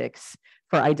characteristics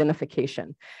for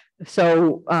identification.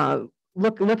 So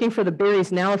looking for the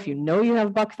berries now, if you know you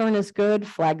have buckthorn is good,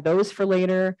 flag those for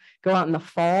later. Go out in the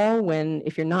fall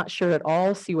if you're not sure at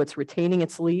all, see what's retaining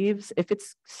its leaves. If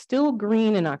it's still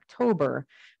green in October,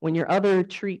 when your other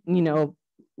tree,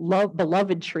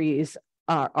 beloved trees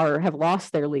have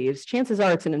lost their leaves, chances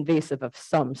are it's an invasive of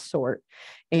some sort.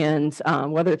 And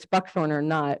whether it's buckthorn or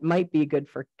not, it might be good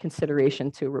for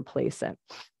consideration to replace it.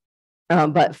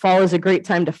 But fall is a great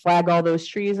time to flag all those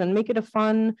trees and make it a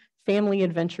fun family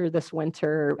adventure this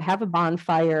winter. Have a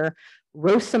bonfire,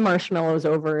 roast some marshmallows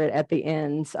over it at the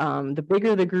end. The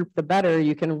bigger the group, the better.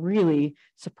 You can really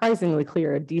surprisingly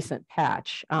clear a decent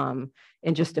patch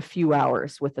in just a few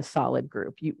hours with a solid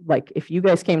group. If you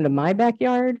guys came to my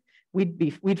backyard,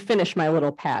 we'd finish my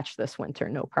little patch this winter,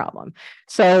 no problem.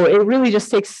 So it really just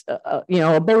takes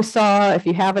a bow saw, if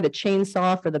you have it, a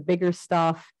chainsaw for the bigger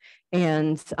stuff,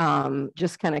 and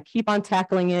just kind of keep on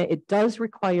tackling it. It does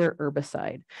require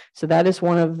herbicide. So that is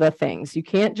one of the things. You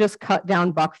can't just cut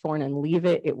down buckthorn and leave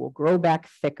it. It will grow back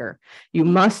thicker. You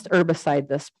must herbicide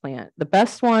this plant. The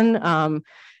best one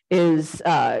is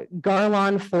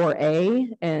Garlon 4A,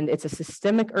 and it's a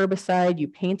systemic herbicide. You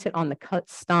paint it on the cut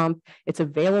stump. It's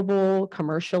available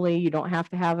commercially. You don't have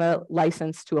to have a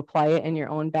license to apply it in your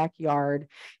own backyard.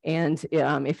 And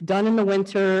if done in the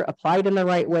winter, applied in the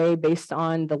right way based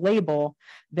on the label,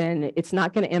 then it's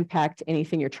not going to impact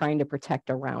anything you're trying to protect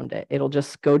around it. It'll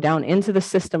just go down into the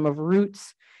system of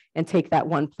roots and take that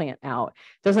one plant out.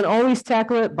 Doesn't always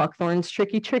tackle it. Buckthorn's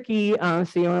tricky. So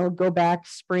you want to go back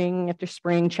spring after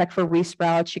spring, check for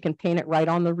resprouts. You can paint it right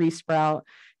on the resprout,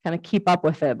 kind of keep up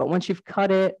with it. But once you've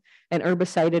cut it and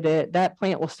herbicided it, that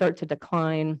plant will start to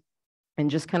decline,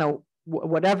 and just kind of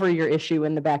whatever your issue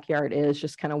in the backyard is,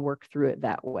 just kind of work through it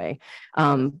that way.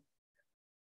 Garlon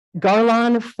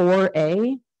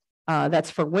 4A,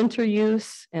 that's for winter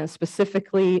use, and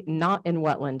specifically not in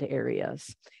wetland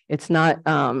areas. It's not,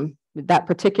 that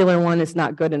particular one is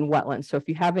not good in wetlands. So if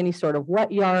you have any sort of wet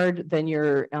yard, then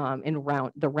you're in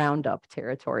the Roundup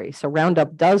territory. So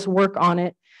Roundup does work on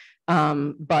it,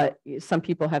 but some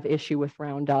people have issue with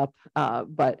Roundup.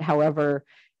 But however,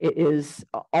 it is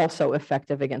also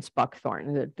effective against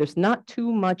buckthorn. There's not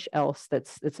too much else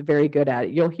that's very good at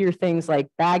it. You'll hear things like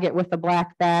bag it with a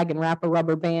black bag and wrap a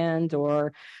rubber band,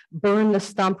 or burn the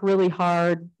stump really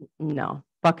hard. No,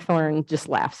 buckthorn just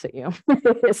laughs at you.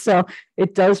 So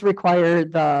it does require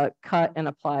the cut and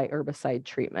apply herbicide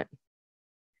treatment.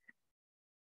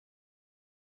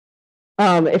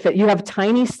 If you have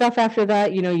tiny stuff after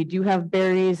that, you do have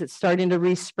berries, it's starting to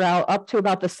resprout up to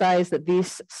about the size that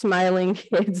these smiling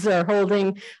kids are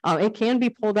holding. It can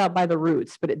be pulled out by the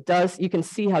roots, but you can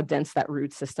see how dense that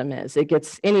root system is. It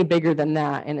gets any bigger than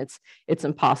that, and it's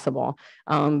impossible.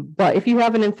 But if you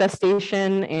have an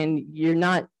infestation and you're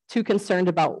not too concerned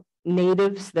about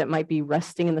natives that might be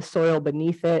resting in the soil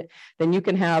beneath it, then you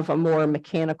can have a more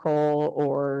mechanical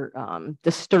or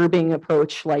disturbing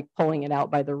approach, like pulling it out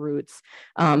by the roots.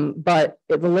 But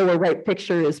the lower right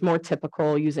picture is more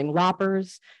typical, using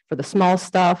loppers for the small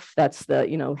stuff. That's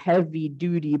the heavy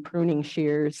duty pruning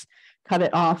shears. Cut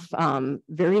it off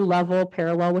very level,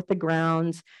 parallel with the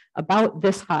ground, about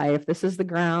this high. If this is the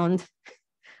ground,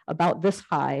 about this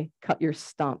high, cut your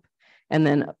stump, and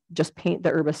then just paint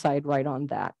the herbicide right on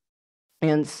that.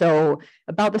 And so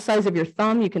about the size of your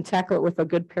thumb, you can tackle it with a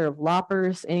good pair of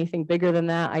loppers. Anything bigger than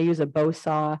that, I use a bow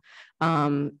saw,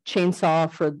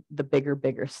 chainsaw for the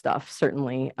bigger stuff,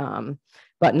 certainly.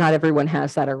 But not everyone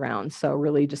has that around. So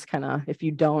really just kind of, if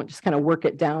you don't, just kind of work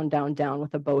it down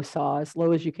with a bow saw as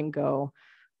low as you can go,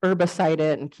 herbicide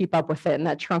it and keep up with it. And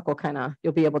that trunk will kind of,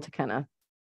 you'll be able to kind of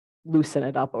loosen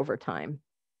it up over time.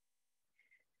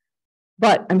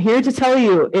 But I'm here to tell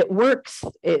you, it works.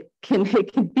 It can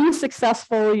be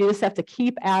successful. You just have to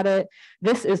keep at it.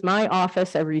 This is my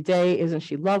office every day. Isn't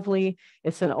she lovely?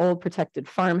 It's an old protected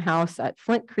farmhouse at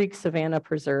Flint Creek Savannah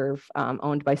Preserve,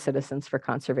 owned by Citizens for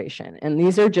Conservation. And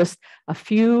these are just a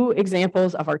few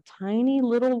examples of our tiny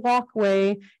little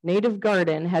walkway native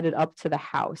garden headed up to the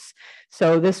house.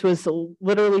 So this was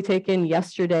literally taken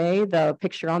yesterday, the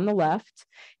picture on the left.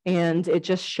 And it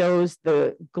just shows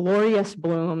the glorious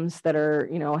blooms that are,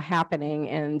 happening.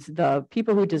 And the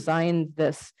people who designed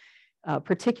this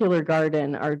particular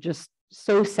garden are just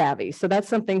so savvy. So that's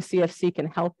something CFC can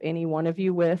help any one of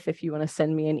you with. If you want to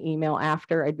send me an email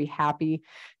after, I'd be happy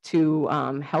to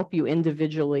help you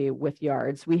individually with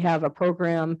yards. We have a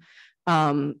program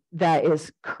that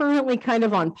is currently kind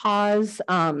of on pause,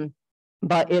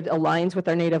 but it aligns with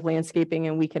our native landscaping,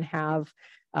 and we can have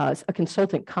a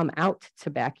consultant come out to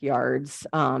backyards.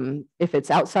 If it's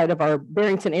outside of our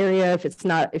Barrington area,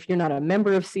 if you're not a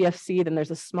member of CFC, then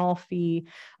there's a small fee,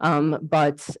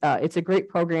 but it's a great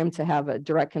program to have a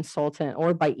direct consultant,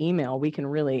 or by email. We can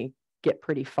really get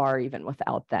pretty far even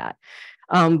without that.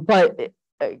 But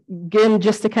again,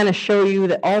 just to kind of show you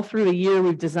that all through the year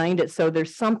we've designed it so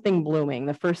there's something blooming.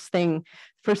 The first thing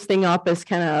up is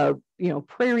kind of,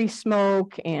 prairie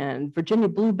smoke and Virginia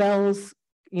bluebells,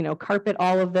 carpet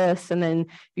all of this. And then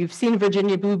you've seen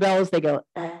Virginia bluebells, they go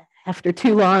after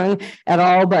too long at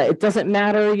all, but it doesn't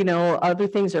matter. Other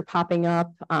things are popping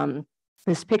up.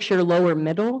 This picture lower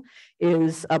middle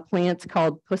is a plant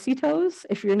called pussy toes.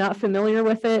 If you're not familiar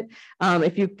with it,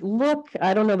 if you look,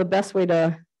 I don't know the best way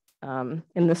to,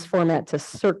 in this format to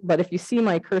circle, but if you see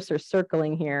my cursor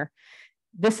circling here,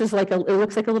 this is it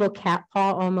looks like a little cat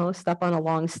paw almost up on a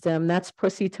long stem. That's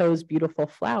pussy toe's beautiful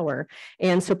flower.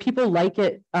 And so people like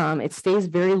it. It stays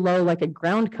very low, like a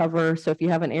ground cover. So if you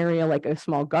have an area like a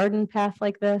small garden path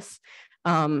like this,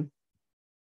 did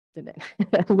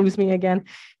it lose me again?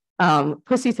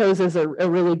 Pussy toes is a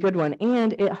really good one,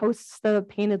 and it hosts the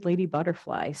painted lady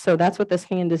butterfly. So that's what this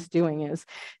hand is doing. Is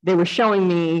they were showing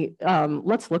me,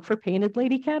 let's look for painted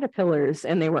lady caterpillars,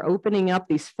 and they were opening up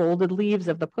these folded leaves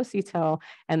of the pussy toe,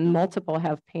 and multiple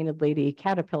have painted lady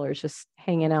caterpillars just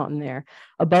hanging out in there.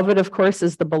 Above it, of course,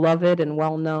 is the beloved and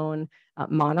well-known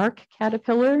monarch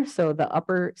caterpillar. So the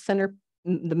upper center,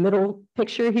 the middle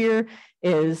picture here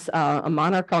is a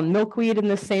monarch on milkweed in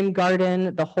the same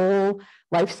garden. The whole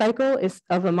life cycle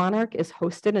of a monarch is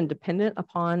hosted and dependent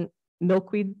upon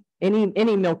milkweed, any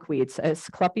milkweeds.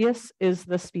 Asclepias is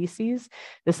the species.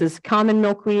 This is common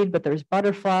milkweed, but there's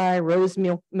butterfly, rose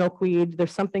milkweed.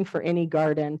 There's something for any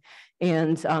garden.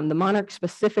 And the monarch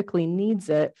specifically needs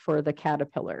it for the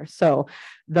caterpillar. So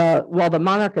while the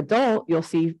monarch adult, you'll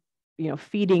see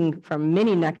feeding from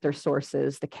many nectar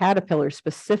sources, the caterpillar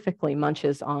specifically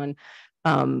munches on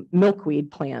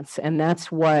milkweed plants, and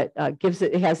that's what gives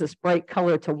it has this bright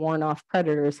color to warn off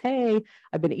predators. Hey,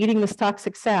 I've been eating this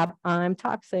toxic sap, I'm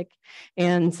toxic.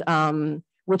 And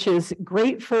which is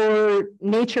great for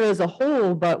nature as a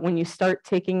whole, but when you start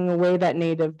taking away that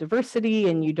native diversity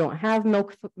and you don't have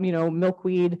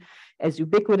milkweed as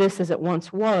ubiquitous as it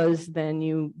once was, then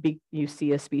you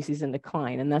see a species in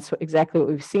decline. And that's exactly what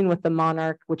we've seen with the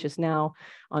monarch, which is now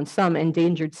on some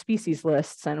endangered species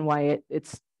lists, and why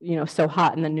it's so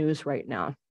hot in the news right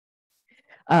now.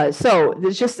 So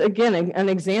there's just, again, an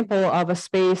example of a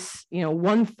space,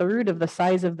 1/3 of the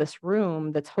size of this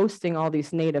room that's hosting all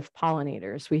these native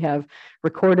pollinators. We have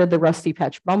recorded the rusty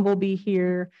patch bumblebee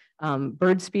here.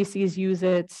 Bird species use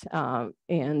it,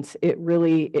 and it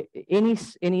really,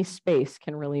 any space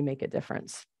can really make a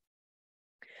difference.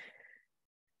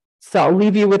 So I'll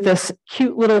leave you with this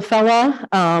cute little fella,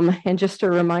 and just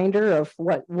a reminder of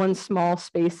what one small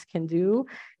space can do,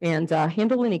 and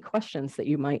handle any questions that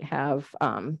you might have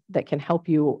that can help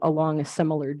you along a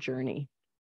similar journey.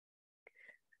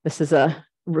 This is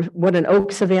what an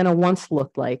oak savanna once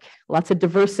looked like. Lots of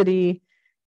diversity,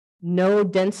 no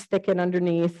dense thicket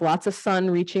underneath, lots of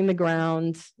sun reaching the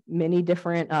ground, many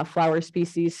different flower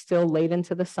species still late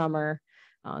into the summer.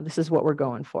 This is what we're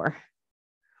going for.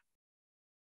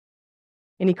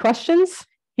 Any questions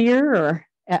here or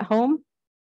at home?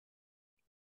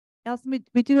 Allison,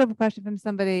 we do have a question from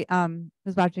somebody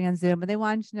who's watching on Zoom, and they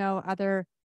wanted to know other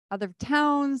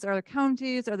towns or the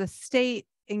counties or the state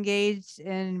engaged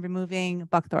in removing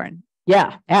buckthorn?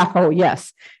 Yeah. Oh,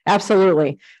 yes,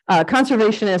 absolutely.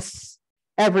 Conservationists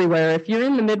everywhere. If you're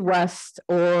in the Midwest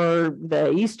or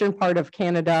the eastern part of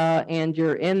Canada and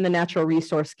you're in the natural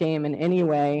resource game in any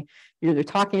way, you're either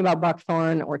talking about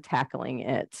buckthorn or tackling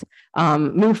it.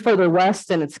 Move further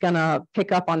west and it's going to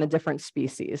pick up on a different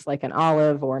species like an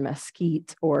olive or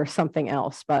mesquite or something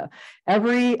else. But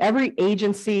every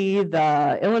agency,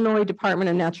 the Illinois Department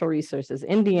of Natural Resources,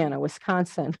 Indiana,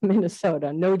 Wisconsin,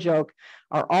 Minnesota, no joke,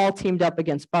 are all teamed up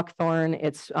against buckthorn.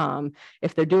 It's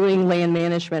if they're doing land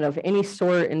management of any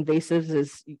sort, invasives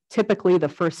is typically the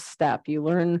first step. You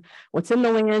learn what's in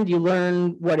the land, you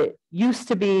learn what it used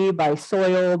to be by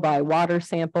soil, by water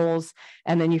samples,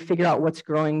 and then you figure out what's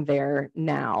growing there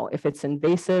now. If it's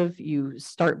invasive, you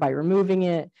start by removing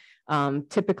it.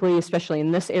 Typically, especially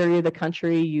in this area of the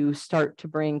country, you start to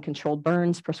bring controlled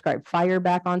burns, prescribed fire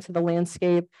back onto the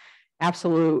landscape.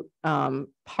 Absolute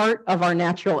part of our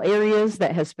natural areas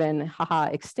that has been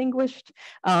extinguished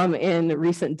in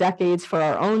recent decades for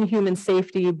our own human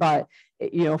safety, but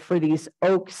for these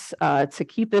oaks to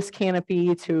keep this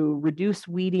canopy, to reduce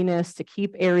weediness, to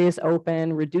keep areas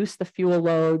open, reduce the fuel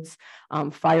loads,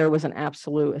 fire was an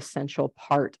absolute essential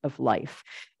part of life.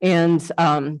 And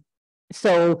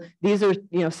so these are,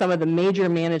 some of the major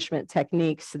management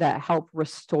techniques that help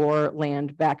restore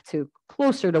land back to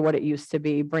closer to what it used to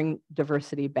be, bring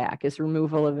diversity back, is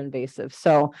removal of invasives.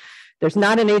 So there's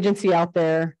not an agency out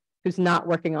there who's not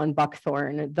working on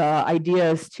buckthorn. The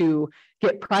idea is to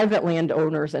get private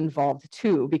landowners involved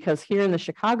too, because here in the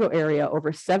Chicago area,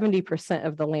 over 70%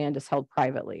 of the land is held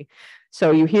privately.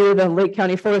 So you hear the Lake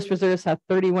County Forest Reserves have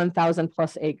 31,000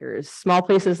 plus acres. Small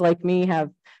places like me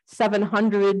have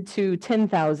 700 to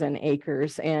 10,000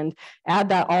 acres, and add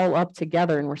that all up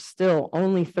together and we're still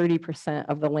only 30%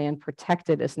 of the land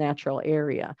protected as natural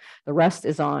area. The rest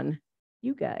is on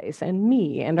you guys and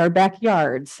me and our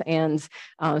backyards. And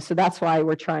so that's why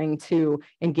we're trying to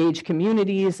engage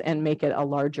communities and make it a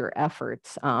larger effort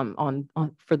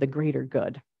for the greater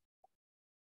good.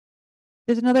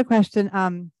 There's another question.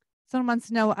 Someone wants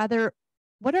to know,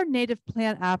 what are native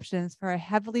plant options for a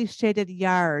heavily shaded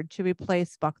yard to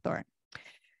replace buckthorn?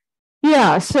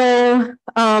 Yeah, so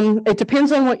it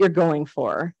depends on what you're going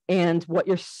for and what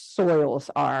your soils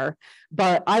are.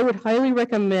 But I would highly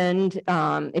recommend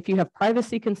if you have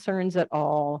privacy concerns at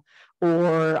all,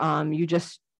 or you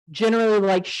just generally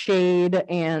like shade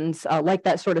and like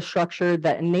that sort of structure,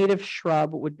 that a native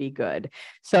shrub would be good.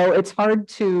 So it's hard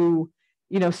to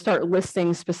start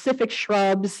listing specific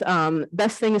shrubs.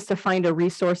 Best thing is to find a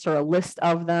resource or a list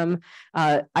of them.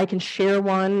 I can share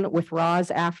one with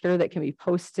Roz after that can be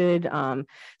posted.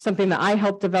 Something that I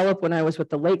helped develop when I was with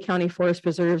the Lake County Forest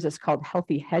Preserves is called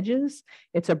Healthy Hedges.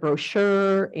 It's a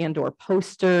brochure and or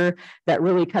poster that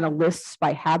really kind of lists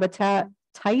by habitat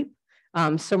type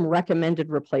some recommended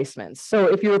replacements. So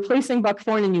if you're replacing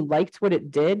buckthorn and you liked what it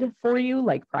did for you,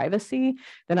 like privacy,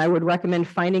 then I would recommend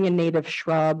finding a native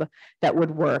shrub that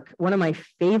would work. One of my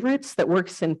favorites that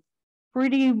works in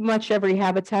pretty much every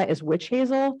habitat is witch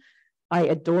hazel. I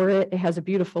adore it. It has a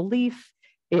beautiful leaf.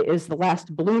 It is the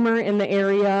last bloomer in the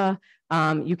area.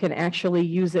 You can actually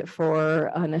use it for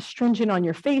an astringent on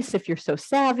your face if you're so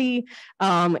savvy.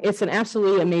 It's an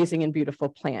absolutely amazing and beautiful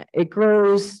plant. It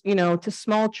grows, to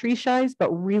small tree size, but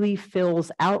really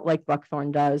fills out like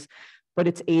buckthorn does, but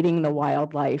it's aiding the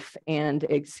wildlife and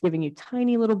it's giving you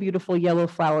tiny little beautiful yellow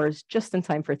flowers just in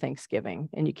time for Thanksgiving,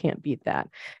 and you can't beat that.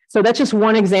 So that's just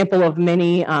one example of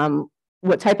many.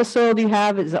 What type of soil do you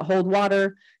have? Does it hold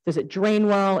water? Does it drain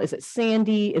well? Is it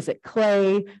sandy? Is it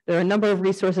clay? There are a number of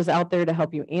resources out there to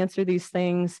help you answer these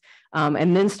things,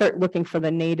 and then start looking for the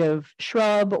native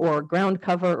shrub or ground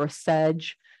cover or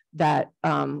sedge that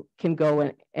can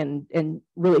go and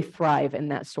really thrive in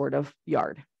that sort of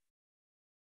yard.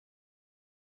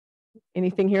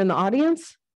 Anything here in the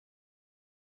audience?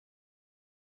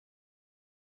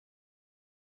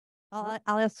 I'll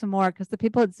ask some more because the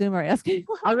people at Zoom are asking.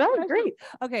 All right, great.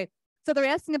 Okay, so they're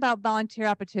asking about volunteer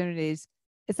opportunities.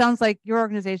 It sounds like your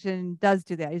organization does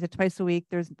do that. You said twice a week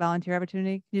there's volunteer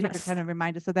opportunity. Can you kind of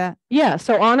remind us of that? Yeah,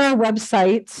 so on our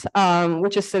website,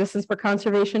 which is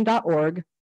citizensforconservation.org,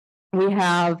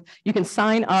 you can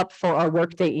sign up for our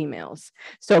workday emails.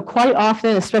 So quite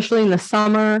often, especially in the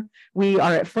summer, we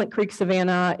are at Flint Creek,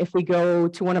 Savannah. If we go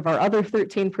to one of our other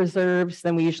 13 preserves,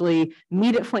 then we usually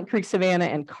meet at Flint Creek, Savannah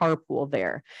and carpool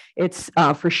there. It's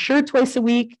for sure twice a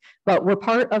week, but we're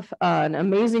part of an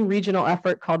amazing regional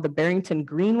effort called the Barrington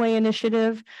Greenway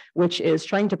Initiative, which is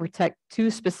trying to protect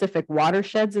two specific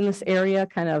watersheds in this area,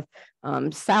 kind of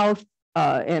south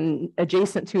and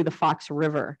adjacent to the Fox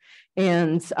River.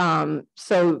 And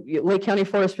so Lake County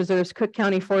Forest Preserves, Cook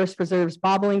County Forest Preserves,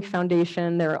 Bobolink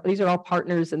Foundation, these are all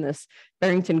partners in this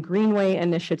Barrington Greenway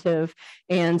initiative.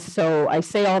 And so I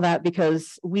say all that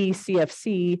because we,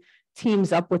 CFC,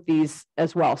 teams up with these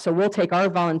as well. So we'll take our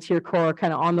volunteer corps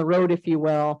kind of on the road, if you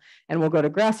will, and we'll go to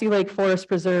Grassy Lake Forest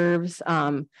Preserves,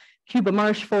 Cuba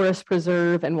Marsh Forest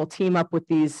Preserve, and we'll team up with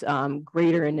these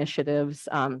greater initiatives.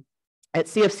 At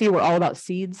CFC, we're all about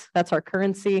seeds. That's our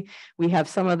currency. We have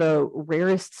some of the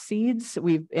rarest seeds,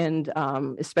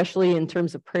 especially in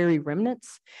terms of prairie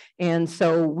remnants. And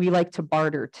so we like to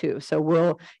barter too. So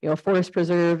we'll, Forest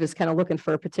Preserve is kind of looking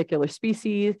for a particular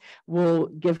species. We'll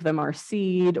give them our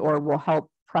seed, or we'll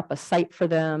help prep a site for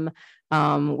them.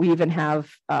 We even have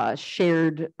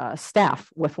shared staff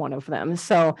with one of them.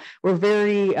 So we're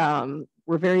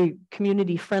very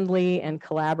community friendly and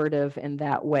collaborative in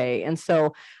that way. And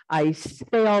so I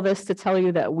say all this to tell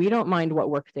you that we don't mind what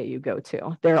workday you go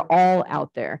to. They're all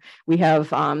out there. We have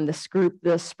this group,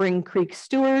 the Spring Creek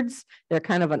Stewards. They're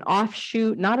kind of an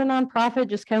offshoot, not a nonprofit,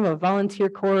 just kind of a volunteer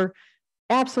corps,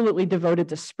 absolutely devoted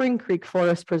to Spring Creek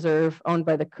Forest Preserve, owned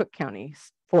by the Cook County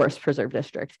Forest Preserve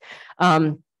District.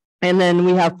 And then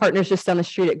we have partners just down the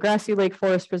street at Grassy Lake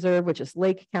Forest Preserve, which is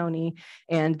Lake County,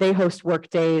 and they host work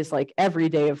days like every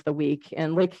day of the week.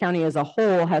 And Lake County as a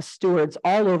whole has stewards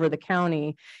all over the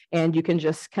county, and you can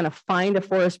just kind of find a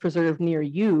forest preserve near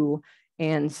you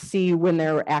and see when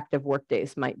their active work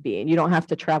days might be. And you don't have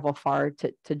to travel far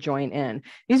to join in.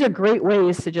 These are great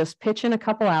ways to just pitch in a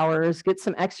couple hours, get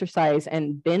some exercise,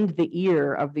 and bend the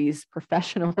ear of these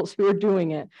professionals who are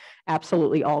doing it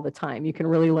absolutely all the time. You can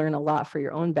really learn a lot for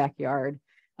your own backyard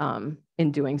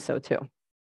in doing so too.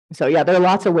 So yeah, there are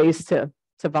lots of ways to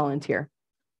volunteer.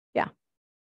 Yeah.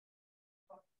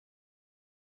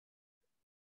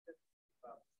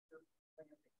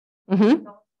 Mm-hmm.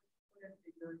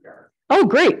 Oh,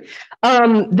 great.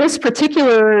 This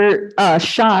particular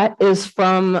shot is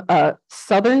from a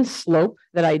southern slope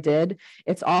that I did.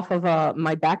 It's off of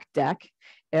my back deck,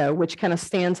 which kind of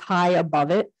stands high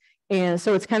above it. And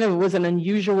so it's kind of was an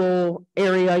unusual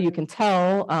area. You can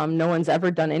tell no one's ever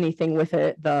done anything with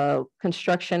it. The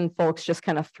construction folks just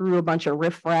kind of threw a bunch of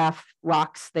riffraff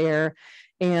rocks there.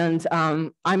 And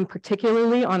I'm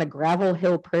particularly on a gravel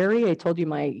hill prairie. I told you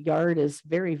my yard is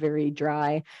very, very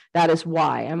dry. That is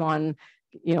why I'm on,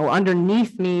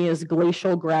 underneath me is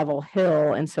glacial gravel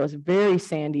hill. And so it's very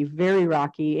sandy, very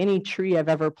rocky. Any tree I've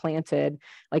ever planted,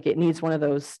 like it needs one of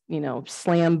those,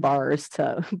 slam bars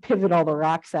to pivot all the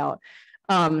rocks out.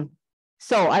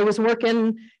 So I was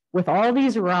working with all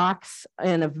these rocks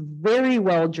in a very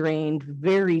well-drained,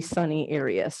 very sunny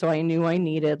area. So I knew I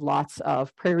needed lots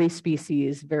of prairie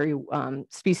species,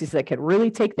 species that could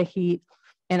really take the heat.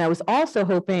 And I was also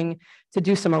hoping to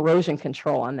do some erosion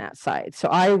control on that side. So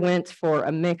I went for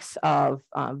a mix of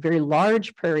very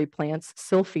large prairie plants.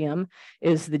 Silphium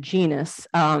is the genus.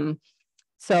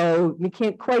 So you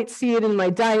can't quite see it in my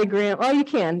diagram. Oh, you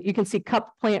can see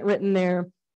cup plant written there.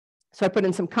 So I put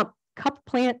in some cup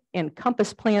plant and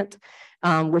compass plant,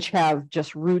 which have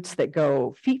just roots that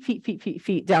go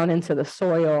feet down into the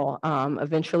soil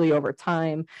eventually over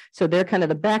time. So they're kind of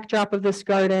the backdrop of this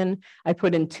garden. I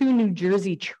put in 2 New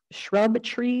Jersey shrub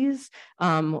trees,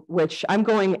 which I'm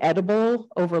going edible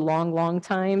over long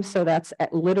time. So that's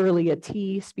literally a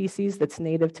tea species that's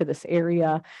native to this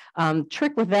area.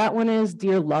 Trick with that one is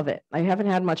deer love it. I haven't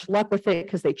had much luck with it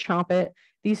because they chomp it.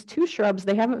 These 2 shrubs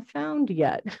they haven't found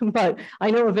yet, but I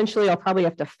know eventually I'll probably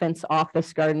have to fence off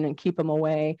this garden and keep them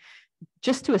away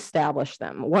just to establish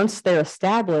them. Once they're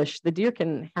established, the deer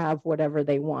can have whatever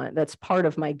they want. That's part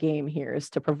of my game here, is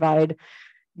to provide,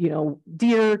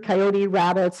 deer, coyote,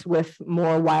 rabbits with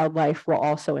more wildlife while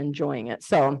also enjoying it.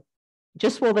 So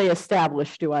just while they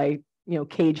establish, do I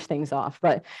cage things off.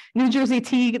 But New Jersey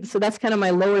tea, so that's kind of my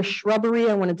lower shrubbery.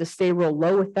 I wanted to stay real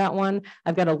low with that one.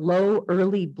 I've got a low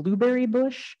early blueberry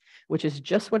bush, which is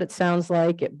just what it sounds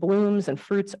like. It blooms and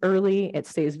fruits early. It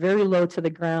stays very low to the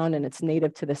ground, and it's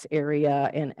native to this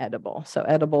area and edible. So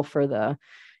edible for the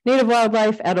native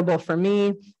wildlife, edible for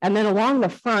me. And then along the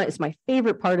front is my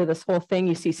favorite part of this whole thing.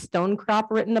 You see stone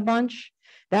crop written a bunch.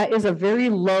 That is a very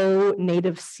low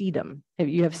native sedum. If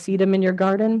you have sedum in your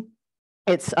garden,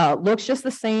 it's looks just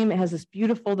the same. It has this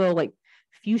beautiful, though, like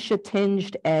fuchsia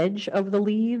tinged edge of the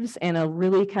leaves and a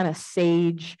really kind of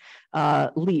sage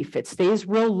leaf. It stays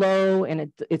real low,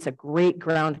 and it's a great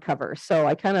ground cover. So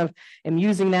I kind of am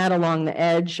using that along the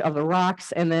edge of the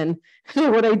rocks. And then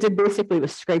what I did basically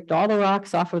was scraped all the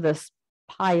rocks off of this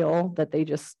pile that they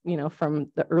just,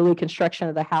 from the early construction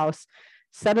of the house,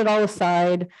 set it all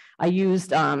aside. I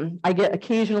used, I get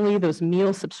occasionally those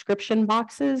meal subscription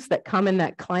boxes that come in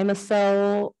that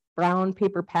Climacell brown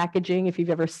paper packaging, if you've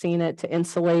ever seen it, to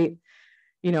insulate,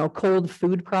 you know, cold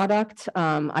food product.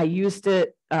 I used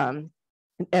it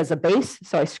as a base.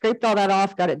 So I scraped all that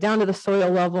off, got it down to the soil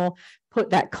level,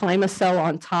 put that Climacell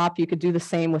on top. You could do the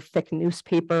same with thick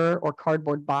newspaper or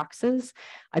cardboard boxes.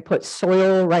 I put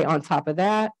soil right on top of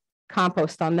that,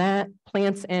 compost on that,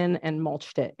 plants in, and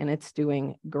mulched it, and it's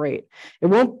doing great. It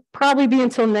won't probably be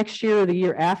until next year or the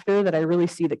year after that I really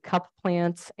see the cup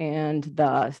plants and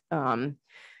the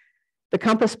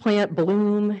compass plant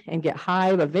bloom and get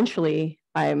high. Eventually,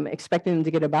 I'm expecting them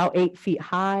to get about 8 feet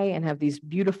high and have these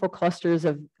beautiful clusters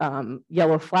of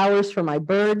yellow flowers for my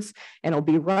birds, and it'll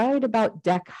be right about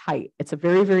deck height. It's a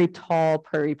very, very tall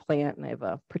prairie plant, and I have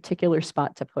a particular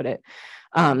spot to put it.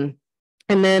 And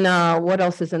then what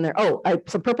else is in there? Oh,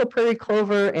 some purple prairie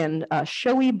clover and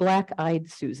showy black-eyed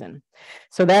Susan.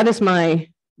 So that is my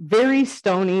very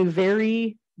stony,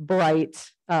 very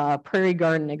bright prairie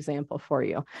garden example for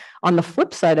you. On the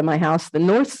flip side of my house, the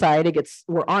north side,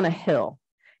 we're on a hill.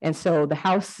 And so the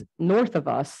house north of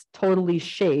us totally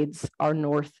shades our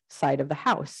north side of the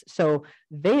house. So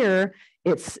there,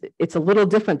 it's a little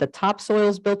different. The topsoil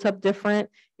is built up different.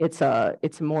 It's a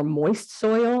more moist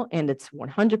soil, and it's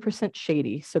 100%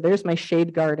 shady. So there's my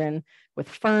shade garden with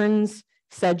ferns,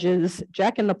 sedges,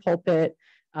 jack in the pulpit.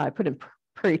 I put in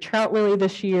prairie trout lily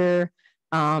this year.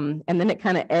 And then it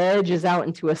kind of edges out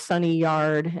into a sunny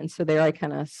yard. And so there I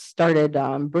kind of started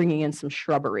bringing in some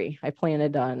shrubbery. I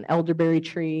planted an elderberry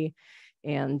tree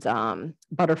and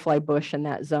butterfly bush in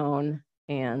that zone,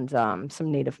 and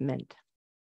some native mint.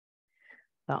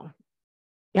 So,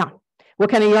 yeah. What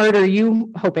kind of yard are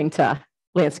you hoping to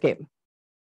landscape?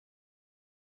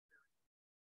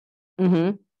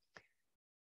 Mm-hmm.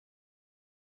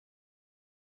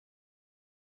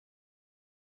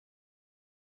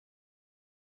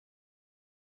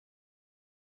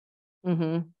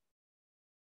 Mm-hmm.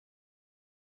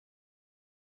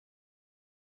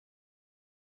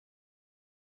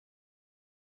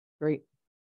 Great.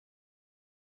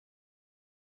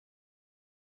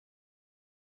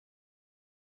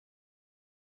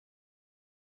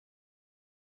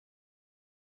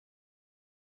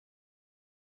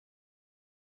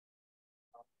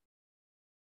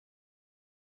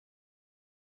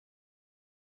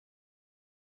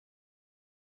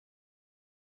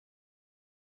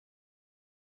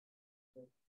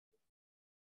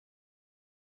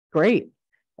 Great.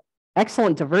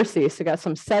 Excellent diversity. So got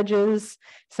some sedges,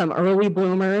 some early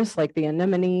bloomers like the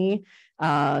anemone,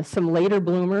 some later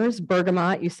bloomers,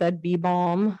 bergamot, you said, bee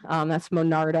balm, that's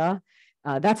monarda.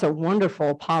 That's a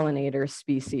wonderful pollinator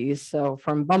species. So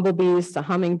from bumblebees to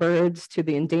hummingbirds to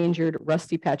the endangered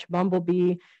rusty patch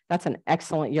bumblebee, that's an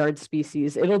excellent yard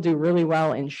species. It'll do really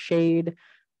well in shade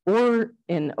or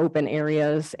in open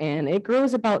areas, and it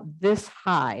grows about this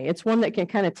high. It's one that can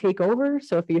kind of take over.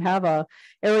 So if you have a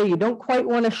area you don't quite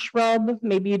want to shrub,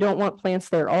 maybe you don't want plants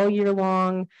there all year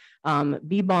long,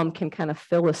 bee balm can kind of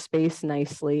fill a space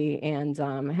nicely, and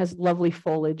has lovely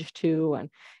foliage too,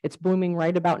 and it's blooming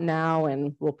right about now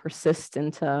and will persist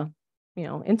into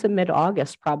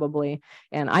mid-August probably.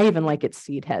 And I even like its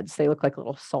seed heads. They look like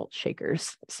little salt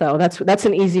shakers. So that's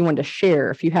an easy one to share.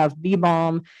 If you have bee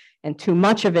balm and too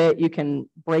much of it, you can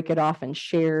break it off and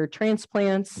share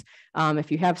transplants.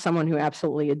 If you have someone who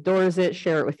absolutely adores it,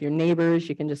 share it with your neighbors.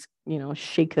 You can just,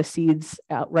 shake the seeds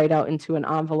right out into an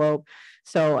envelope.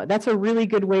 So that's a really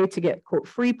good way to get, quote,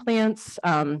 free plants.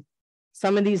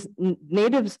 Some of these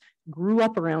natives grew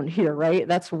up around here, right?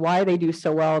 That's why they do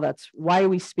so well. That's why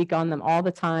we speak on them all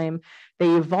the time. They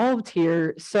evolved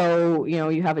here. So,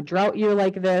 you have a drought year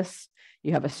like this,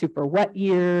 you have a super wet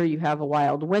year, you have a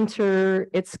wild winter,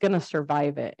 it's going to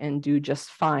survive it and do just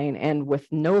fine, and with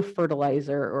no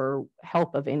fertilizer or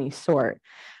help of any sort.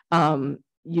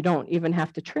 You don't even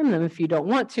have to trim them if you don't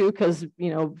want to, because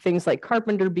things like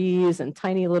carpenter bees and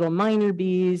tiny little miner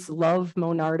bees love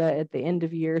monarda at the end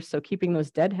of year. So keeping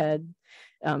those deadhead,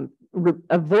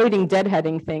 avoiding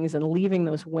deadheading things and leaving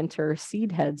those winter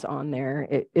seed heads on there,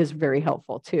 it is very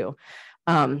helpful too.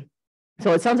 So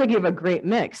it sounds like you have a great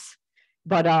mix.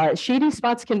 But shady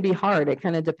spots can be hard. It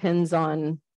kind of depends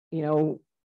on,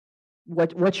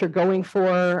 what you're going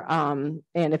for, and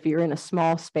if you're in a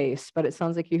small space. But it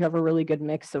sounds like you have a really good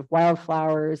mix of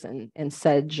wildflowers and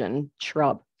sedge and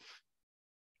shrub.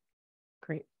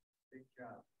 Great. Great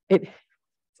job.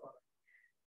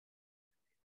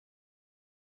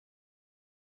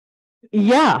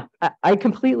 Yeah, I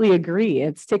completely agree.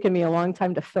 It's taken me a long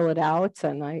time to fill it out,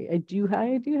 and I do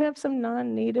have some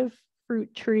non-native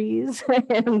fruit trees.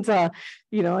 And,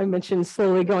 you know, I mentioned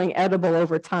slowly going edible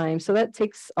over time. So that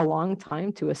takes a long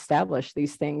time to establish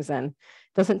these things and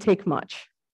doesn't take much.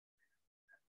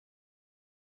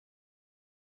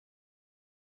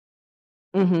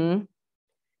 Mm-hmm.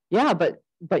 Yeah, but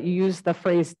you use the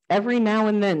phrase every now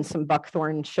and then some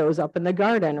buckthorn shows up in the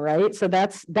garden, right? So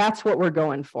that's what we're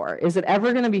going for. Is it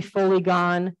ever going to be fully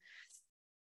gone?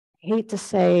 I hate to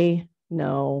say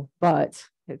no, but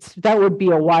that would be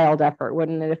a wild effort,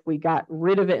 wouldn't it, if we got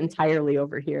rid of it entirely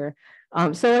over here?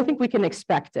 So I think we can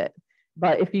expect it.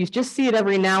 But if you just see it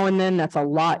every now and then, that's a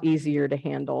lot easier to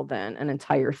handle than an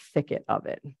entire thicket of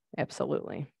it.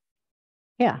 Absolutely.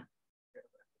 Yeah.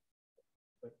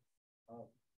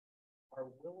 Are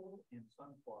willow and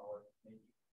sunflower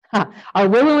native? Are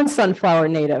willow and sunflower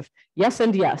native? Yes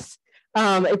and yes.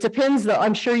 It depends though.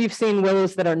 I'm sure you've seen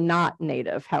willows that are not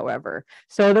native, however.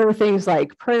 So there are things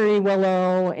like prairie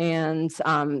willow and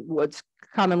what's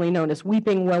commonly known as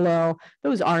weeping willow.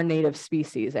 Those are native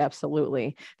species,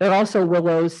 absolutely. There are also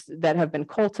willows that have been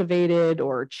cultivated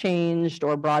or changed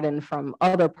or brought in from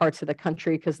other parts of the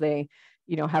country because they,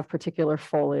 you know, have particular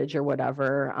foliage or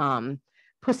whatever.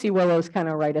 Pussy willows kind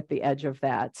of right at the edge of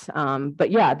that. But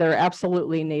yeah, they're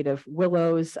absolutely native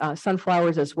willows,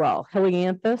 sunflowers as well.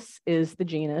 Helianthus is the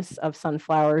genus of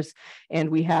sunflowers,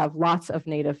 and we have lots of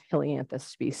native Helianthus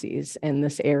species in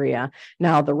this area.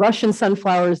 Now, the Russian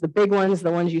sunflowers, the big ones,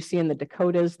 the ones you see in the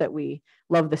Dakotas that we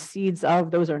love the seeds of,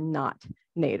 those are not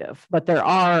native, but there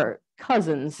are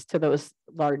cousins to those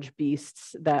large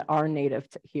beasts that are native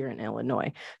to here in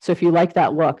Illinois. So if you like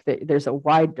that look, there's a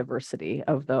wide diversity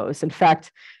of those. In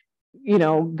fact, you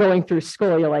know, going through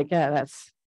school, you're like, yeah,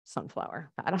 that's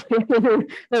sunflower. I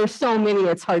don't, there are so many,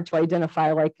 it's hard to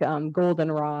identify, like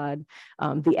goldenrod,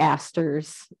 the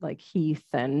asters, like heath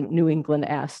and New England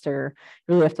aster.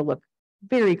 You really have to look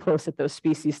very close at those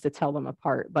species to tell them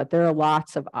apart, but there are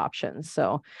lots of options.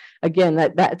 So again,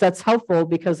 that's helpful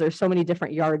because there's so many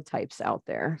different yard types out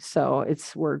there. So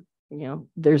you know,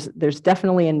 there's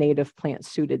definitely a native plant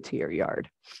suited to your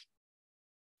yard.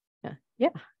 Yeah.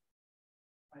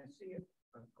 I see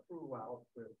a crew out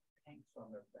with tanks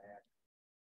on their back.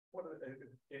 What are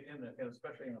they,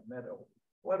 especially in a meadow?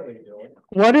 What are they doing?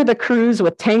 What are the crews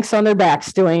with tanks on their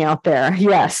backs doing out there?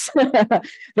 Yes,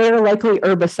 they're likely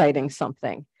herbiciding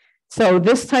something. So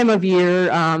this time of year,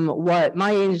 what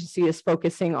my agency is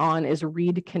focusing on is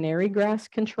reed canary grass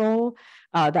control.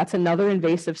 That's another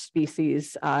invasive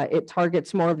species. It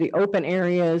targets more of the open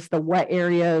areas, the wet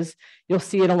areas. You'll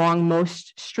see it along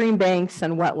most stream banks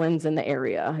and wetlands in the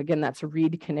area. Again, that's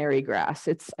reed canary grass.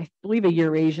 It's, I believe, a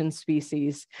Eurasian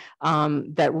species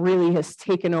that really has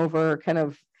taken over kind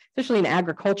of, especially in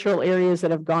agricultural areas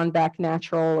that have gone back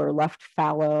natural or left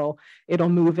fallow. It'll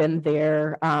move in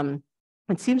there.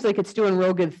 It seems like it's doing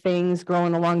real good things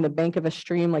growing along the bank of a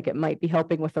stream, like it might be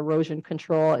helping with erosion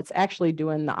control. It's actually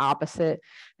doing the opposite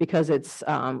because its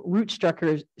root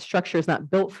structure is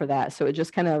not built for that. So it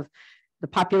just kind of, the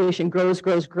population grows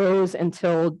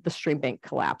until the stream bank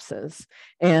collapses.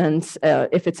 And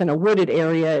if it's in a wooded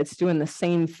area, it's doing the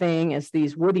same thing as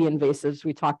these woody invasives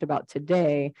we talked about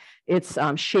today. It's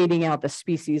shading out the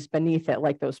species beneath it,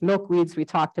 like those milkweeds we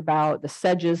talked about, the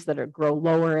sedges that grow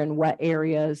lower in wet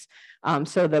areas.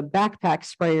 So the backpack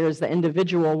sprayers, the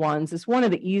individual ones, is one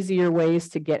of the easier ways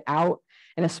to get out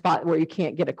in a spot where you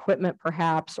can't get equipment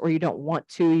perhaps, or you don't want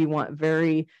to, you want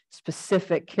very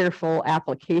specific, careful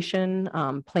application,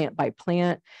 plant by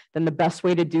plant, then the best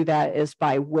way to do that is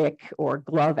by wick or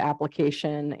glove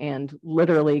application and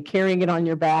literally carrying it on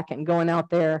your back and going out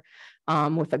there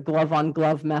with a glove on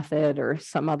glove method or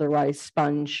some otherwise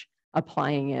sponge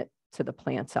applying it to the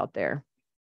plants out there.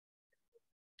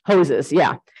 Hoses,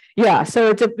 yeah. Yeah,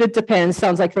 so it depends.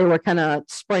 Sounds like they were kind of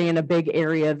spraying a big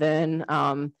area then.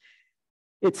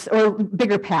 Or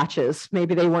bigger patches.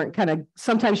 Maybe they weren't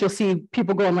sometimes you'll see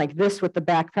people going like this with the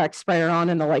backpack sprayer on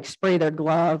and they'll like spray their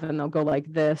glove and they'll go like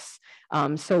this.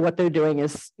 So what they're doing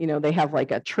is, you know, they have like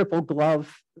a triple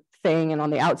glove thing and on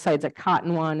the outside's a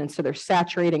cotton one. And so they're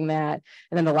saturating that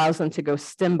and then it allows them to go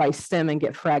stem by stem and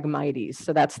get Phragmites.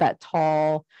 So that's that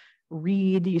tall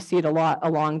reed. You see it a lot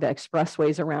along the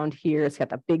expressways around here. It's got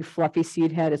the big fluffy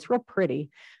seed head. It's real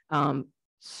pretty.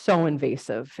 So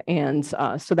invasive. And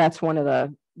so that's one of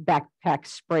the backpack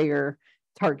sprayer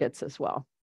targets as well.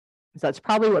 So that's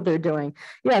probably what they're doing.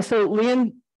 Yeah, so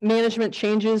land management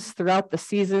changes throughout the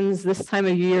seasons. This time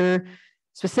of year,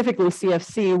 specifically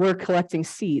CFC, we're collecting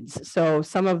seeds. So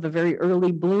some of the very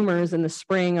early bloomers in the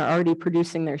spring are already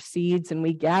producing their seeds, and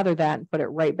we gather that and put it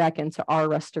right back into our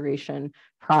restoration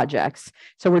projects.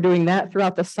 So we're doing that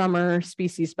throughout the summer,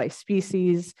 species by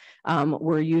species.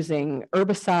 We're using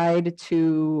herbicide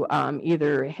to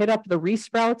either hit up the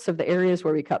resprouts of the areas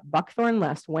where we cut buckthorn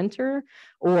last winter,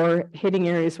 or hitting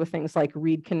areas with things like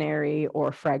reed canary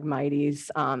or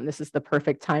Phragmites. This is the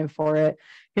perfect time for it.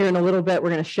 Here in a little bit, we're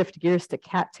going to shift gears to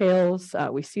cattails.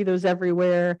 We see those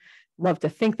everywhere. Love to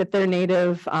think that they're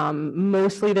native.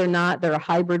 Mostly they're not. They're a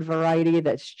hybrid variety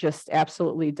that's just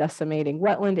absolutely decimating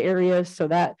wetland areas. So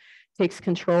that takes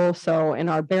control. So in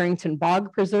our Barrington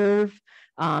Bog Preserve,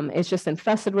 it's just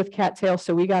infested with cattails.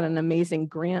 So we got an amazing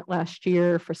grant last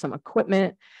year for some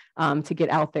equipment to get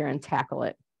out there and tackle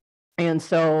it. And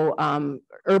so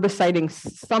herbiciding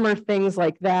summer things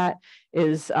like that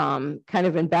is kind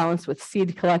of in balance with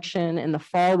seed collection. In the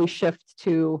fall, we shift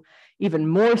to even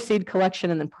more seed collection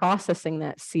and then processing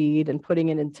that seed and putting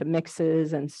it into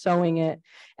mixes and sowing it.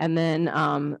 And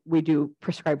then we do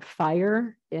prescribed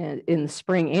fire in the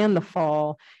spring and the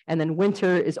fall. And then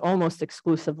winter is almost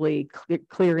exclusively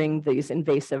clearing these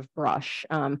invasive brush.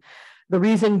 The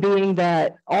reason being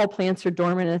that all plants are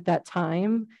dormant at that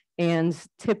time, and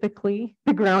typically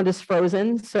the ground is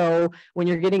frozen. So when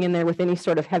you're getting in there with any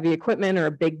sort of heavy equipment or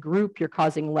a big group, you're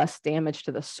causing less damage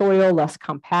to the soil, less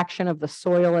compaction of the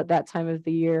soil at that time of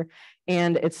the year.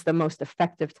 And it's the most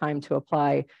effective time to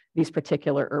apply these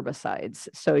particular herbicides.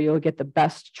 So you'll get the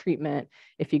best treatment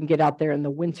if you can get out there in the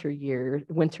winter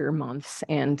months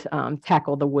and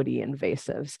tackle the woody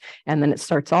invasives. And then it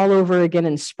starts all over again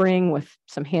in spring with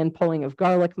some hand pulling of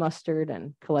garlic mustard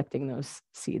and collecting those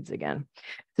seeds again.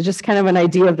 So just kind of an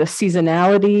idea of the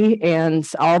seasonality and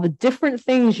all the different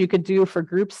things you could do for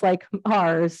groups like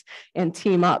ours and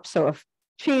team up. So if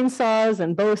chainsaws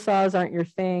and bow saws aren't your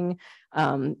thing,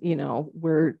 you know,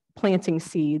 we're planting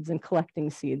seeds and collecting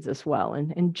seeds as well,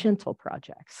 and gentle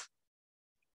projects.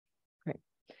 Great.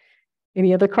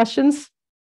 Any other questions?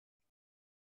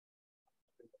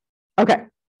 Okay.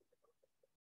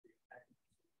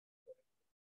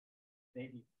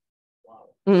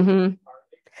 Mm-hmm.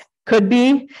 Could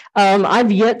be.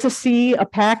 I've yet to see a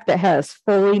pack that has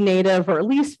fully native, or at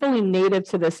least fully native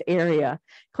to this area.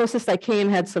 Closest I came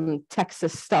had some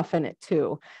Texas stuff in it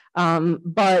too.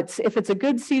 But if it's a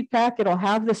good seed pack, it'll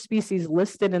have the species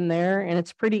listed in there, and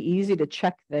it's pretty easy to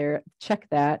check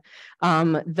that.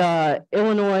 The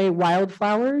Illinois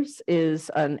Wildflowers is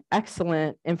an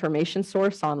excellent information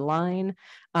source online.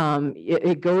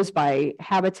 It goes by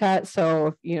habitat.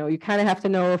 So, you know, you kind of have to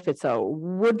know if it's a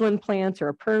woodland plant or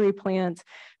a prairie plant,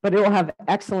 but it will have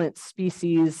excellent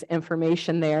species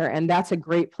information there. And that's a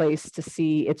great place to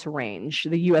see its range.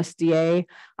 The USDA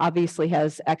obviously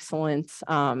has excellent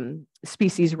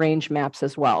species range maps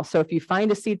as well. So if you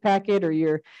find a seed packet or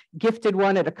you're gifted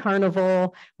one at a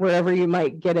carnival, wherever you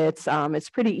might get it, it's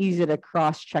pretty easy to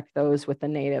cross-check those with the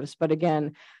natives. But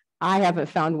again, I haven't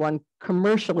found one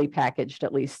commercially packaged,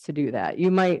 at least, to do that.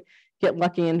 You might get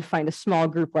lucky and find a small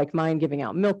group like mine giving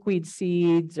out milkweed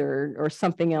seeds or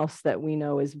something else that we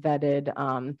know is vetted.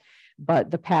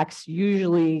 But the packs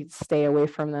usually stay away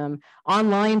from them.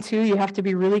 Online too, you have to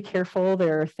be really careful.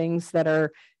 There are things that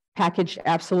are packaged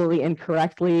absolutely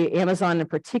incorrectly. Amazon in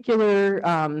particular,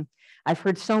 I've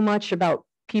heard so much about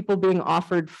people being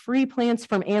offered free plants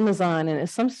from Amazon, and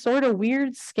it's some sort of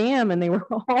weird scam, and they were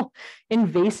all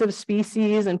invasive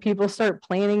species, and people start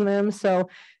planting them. So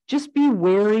just be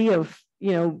wary of,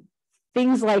 you know,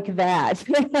 things like that.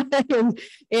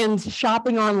 and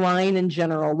shopping online in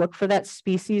general, look for that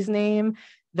species name.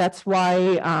 That's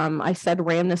why I said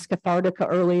Rhamnus cathartica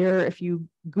earlier. If you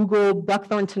Google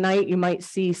buckthorn tonight, you might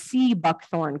see sea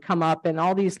buckthorn come up and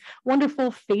all these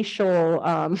wonderful facial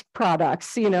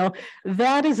products. You know,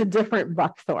 that is a different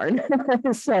buckthorn.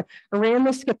 So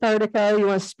Rhamnus cathartica, you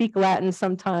want to speak Latin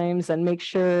sometimes and make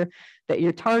sure that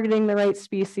you're targeting the right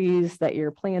species, that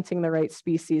you're planting the right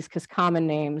species, because common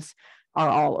names are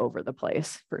all over the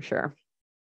place for sure.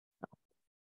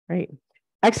 Great.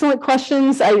 Excellent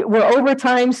questions. We're over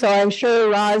time, so I'm sure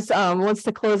Roz wants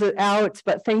to close it out,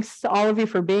 but thanks to all of you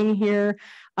for being here.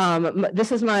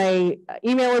 This is my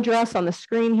email address on the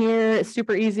screen here. It's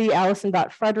super easy,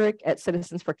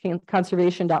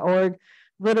 allison.frederick@citizensforconservation.org.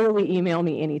 Literally email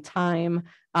me anytime.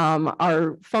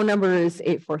 Our phone number is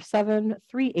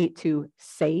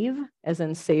 847-382-SAVE, as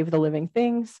in Save the Living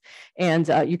Things, and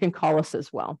you can call us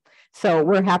as well. So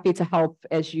we're happy to help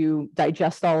as you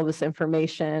digest all of this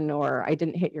information, or I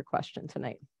didn't hit your question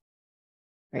tonight.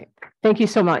 Great. Thank you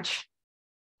so much.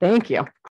 Thank you.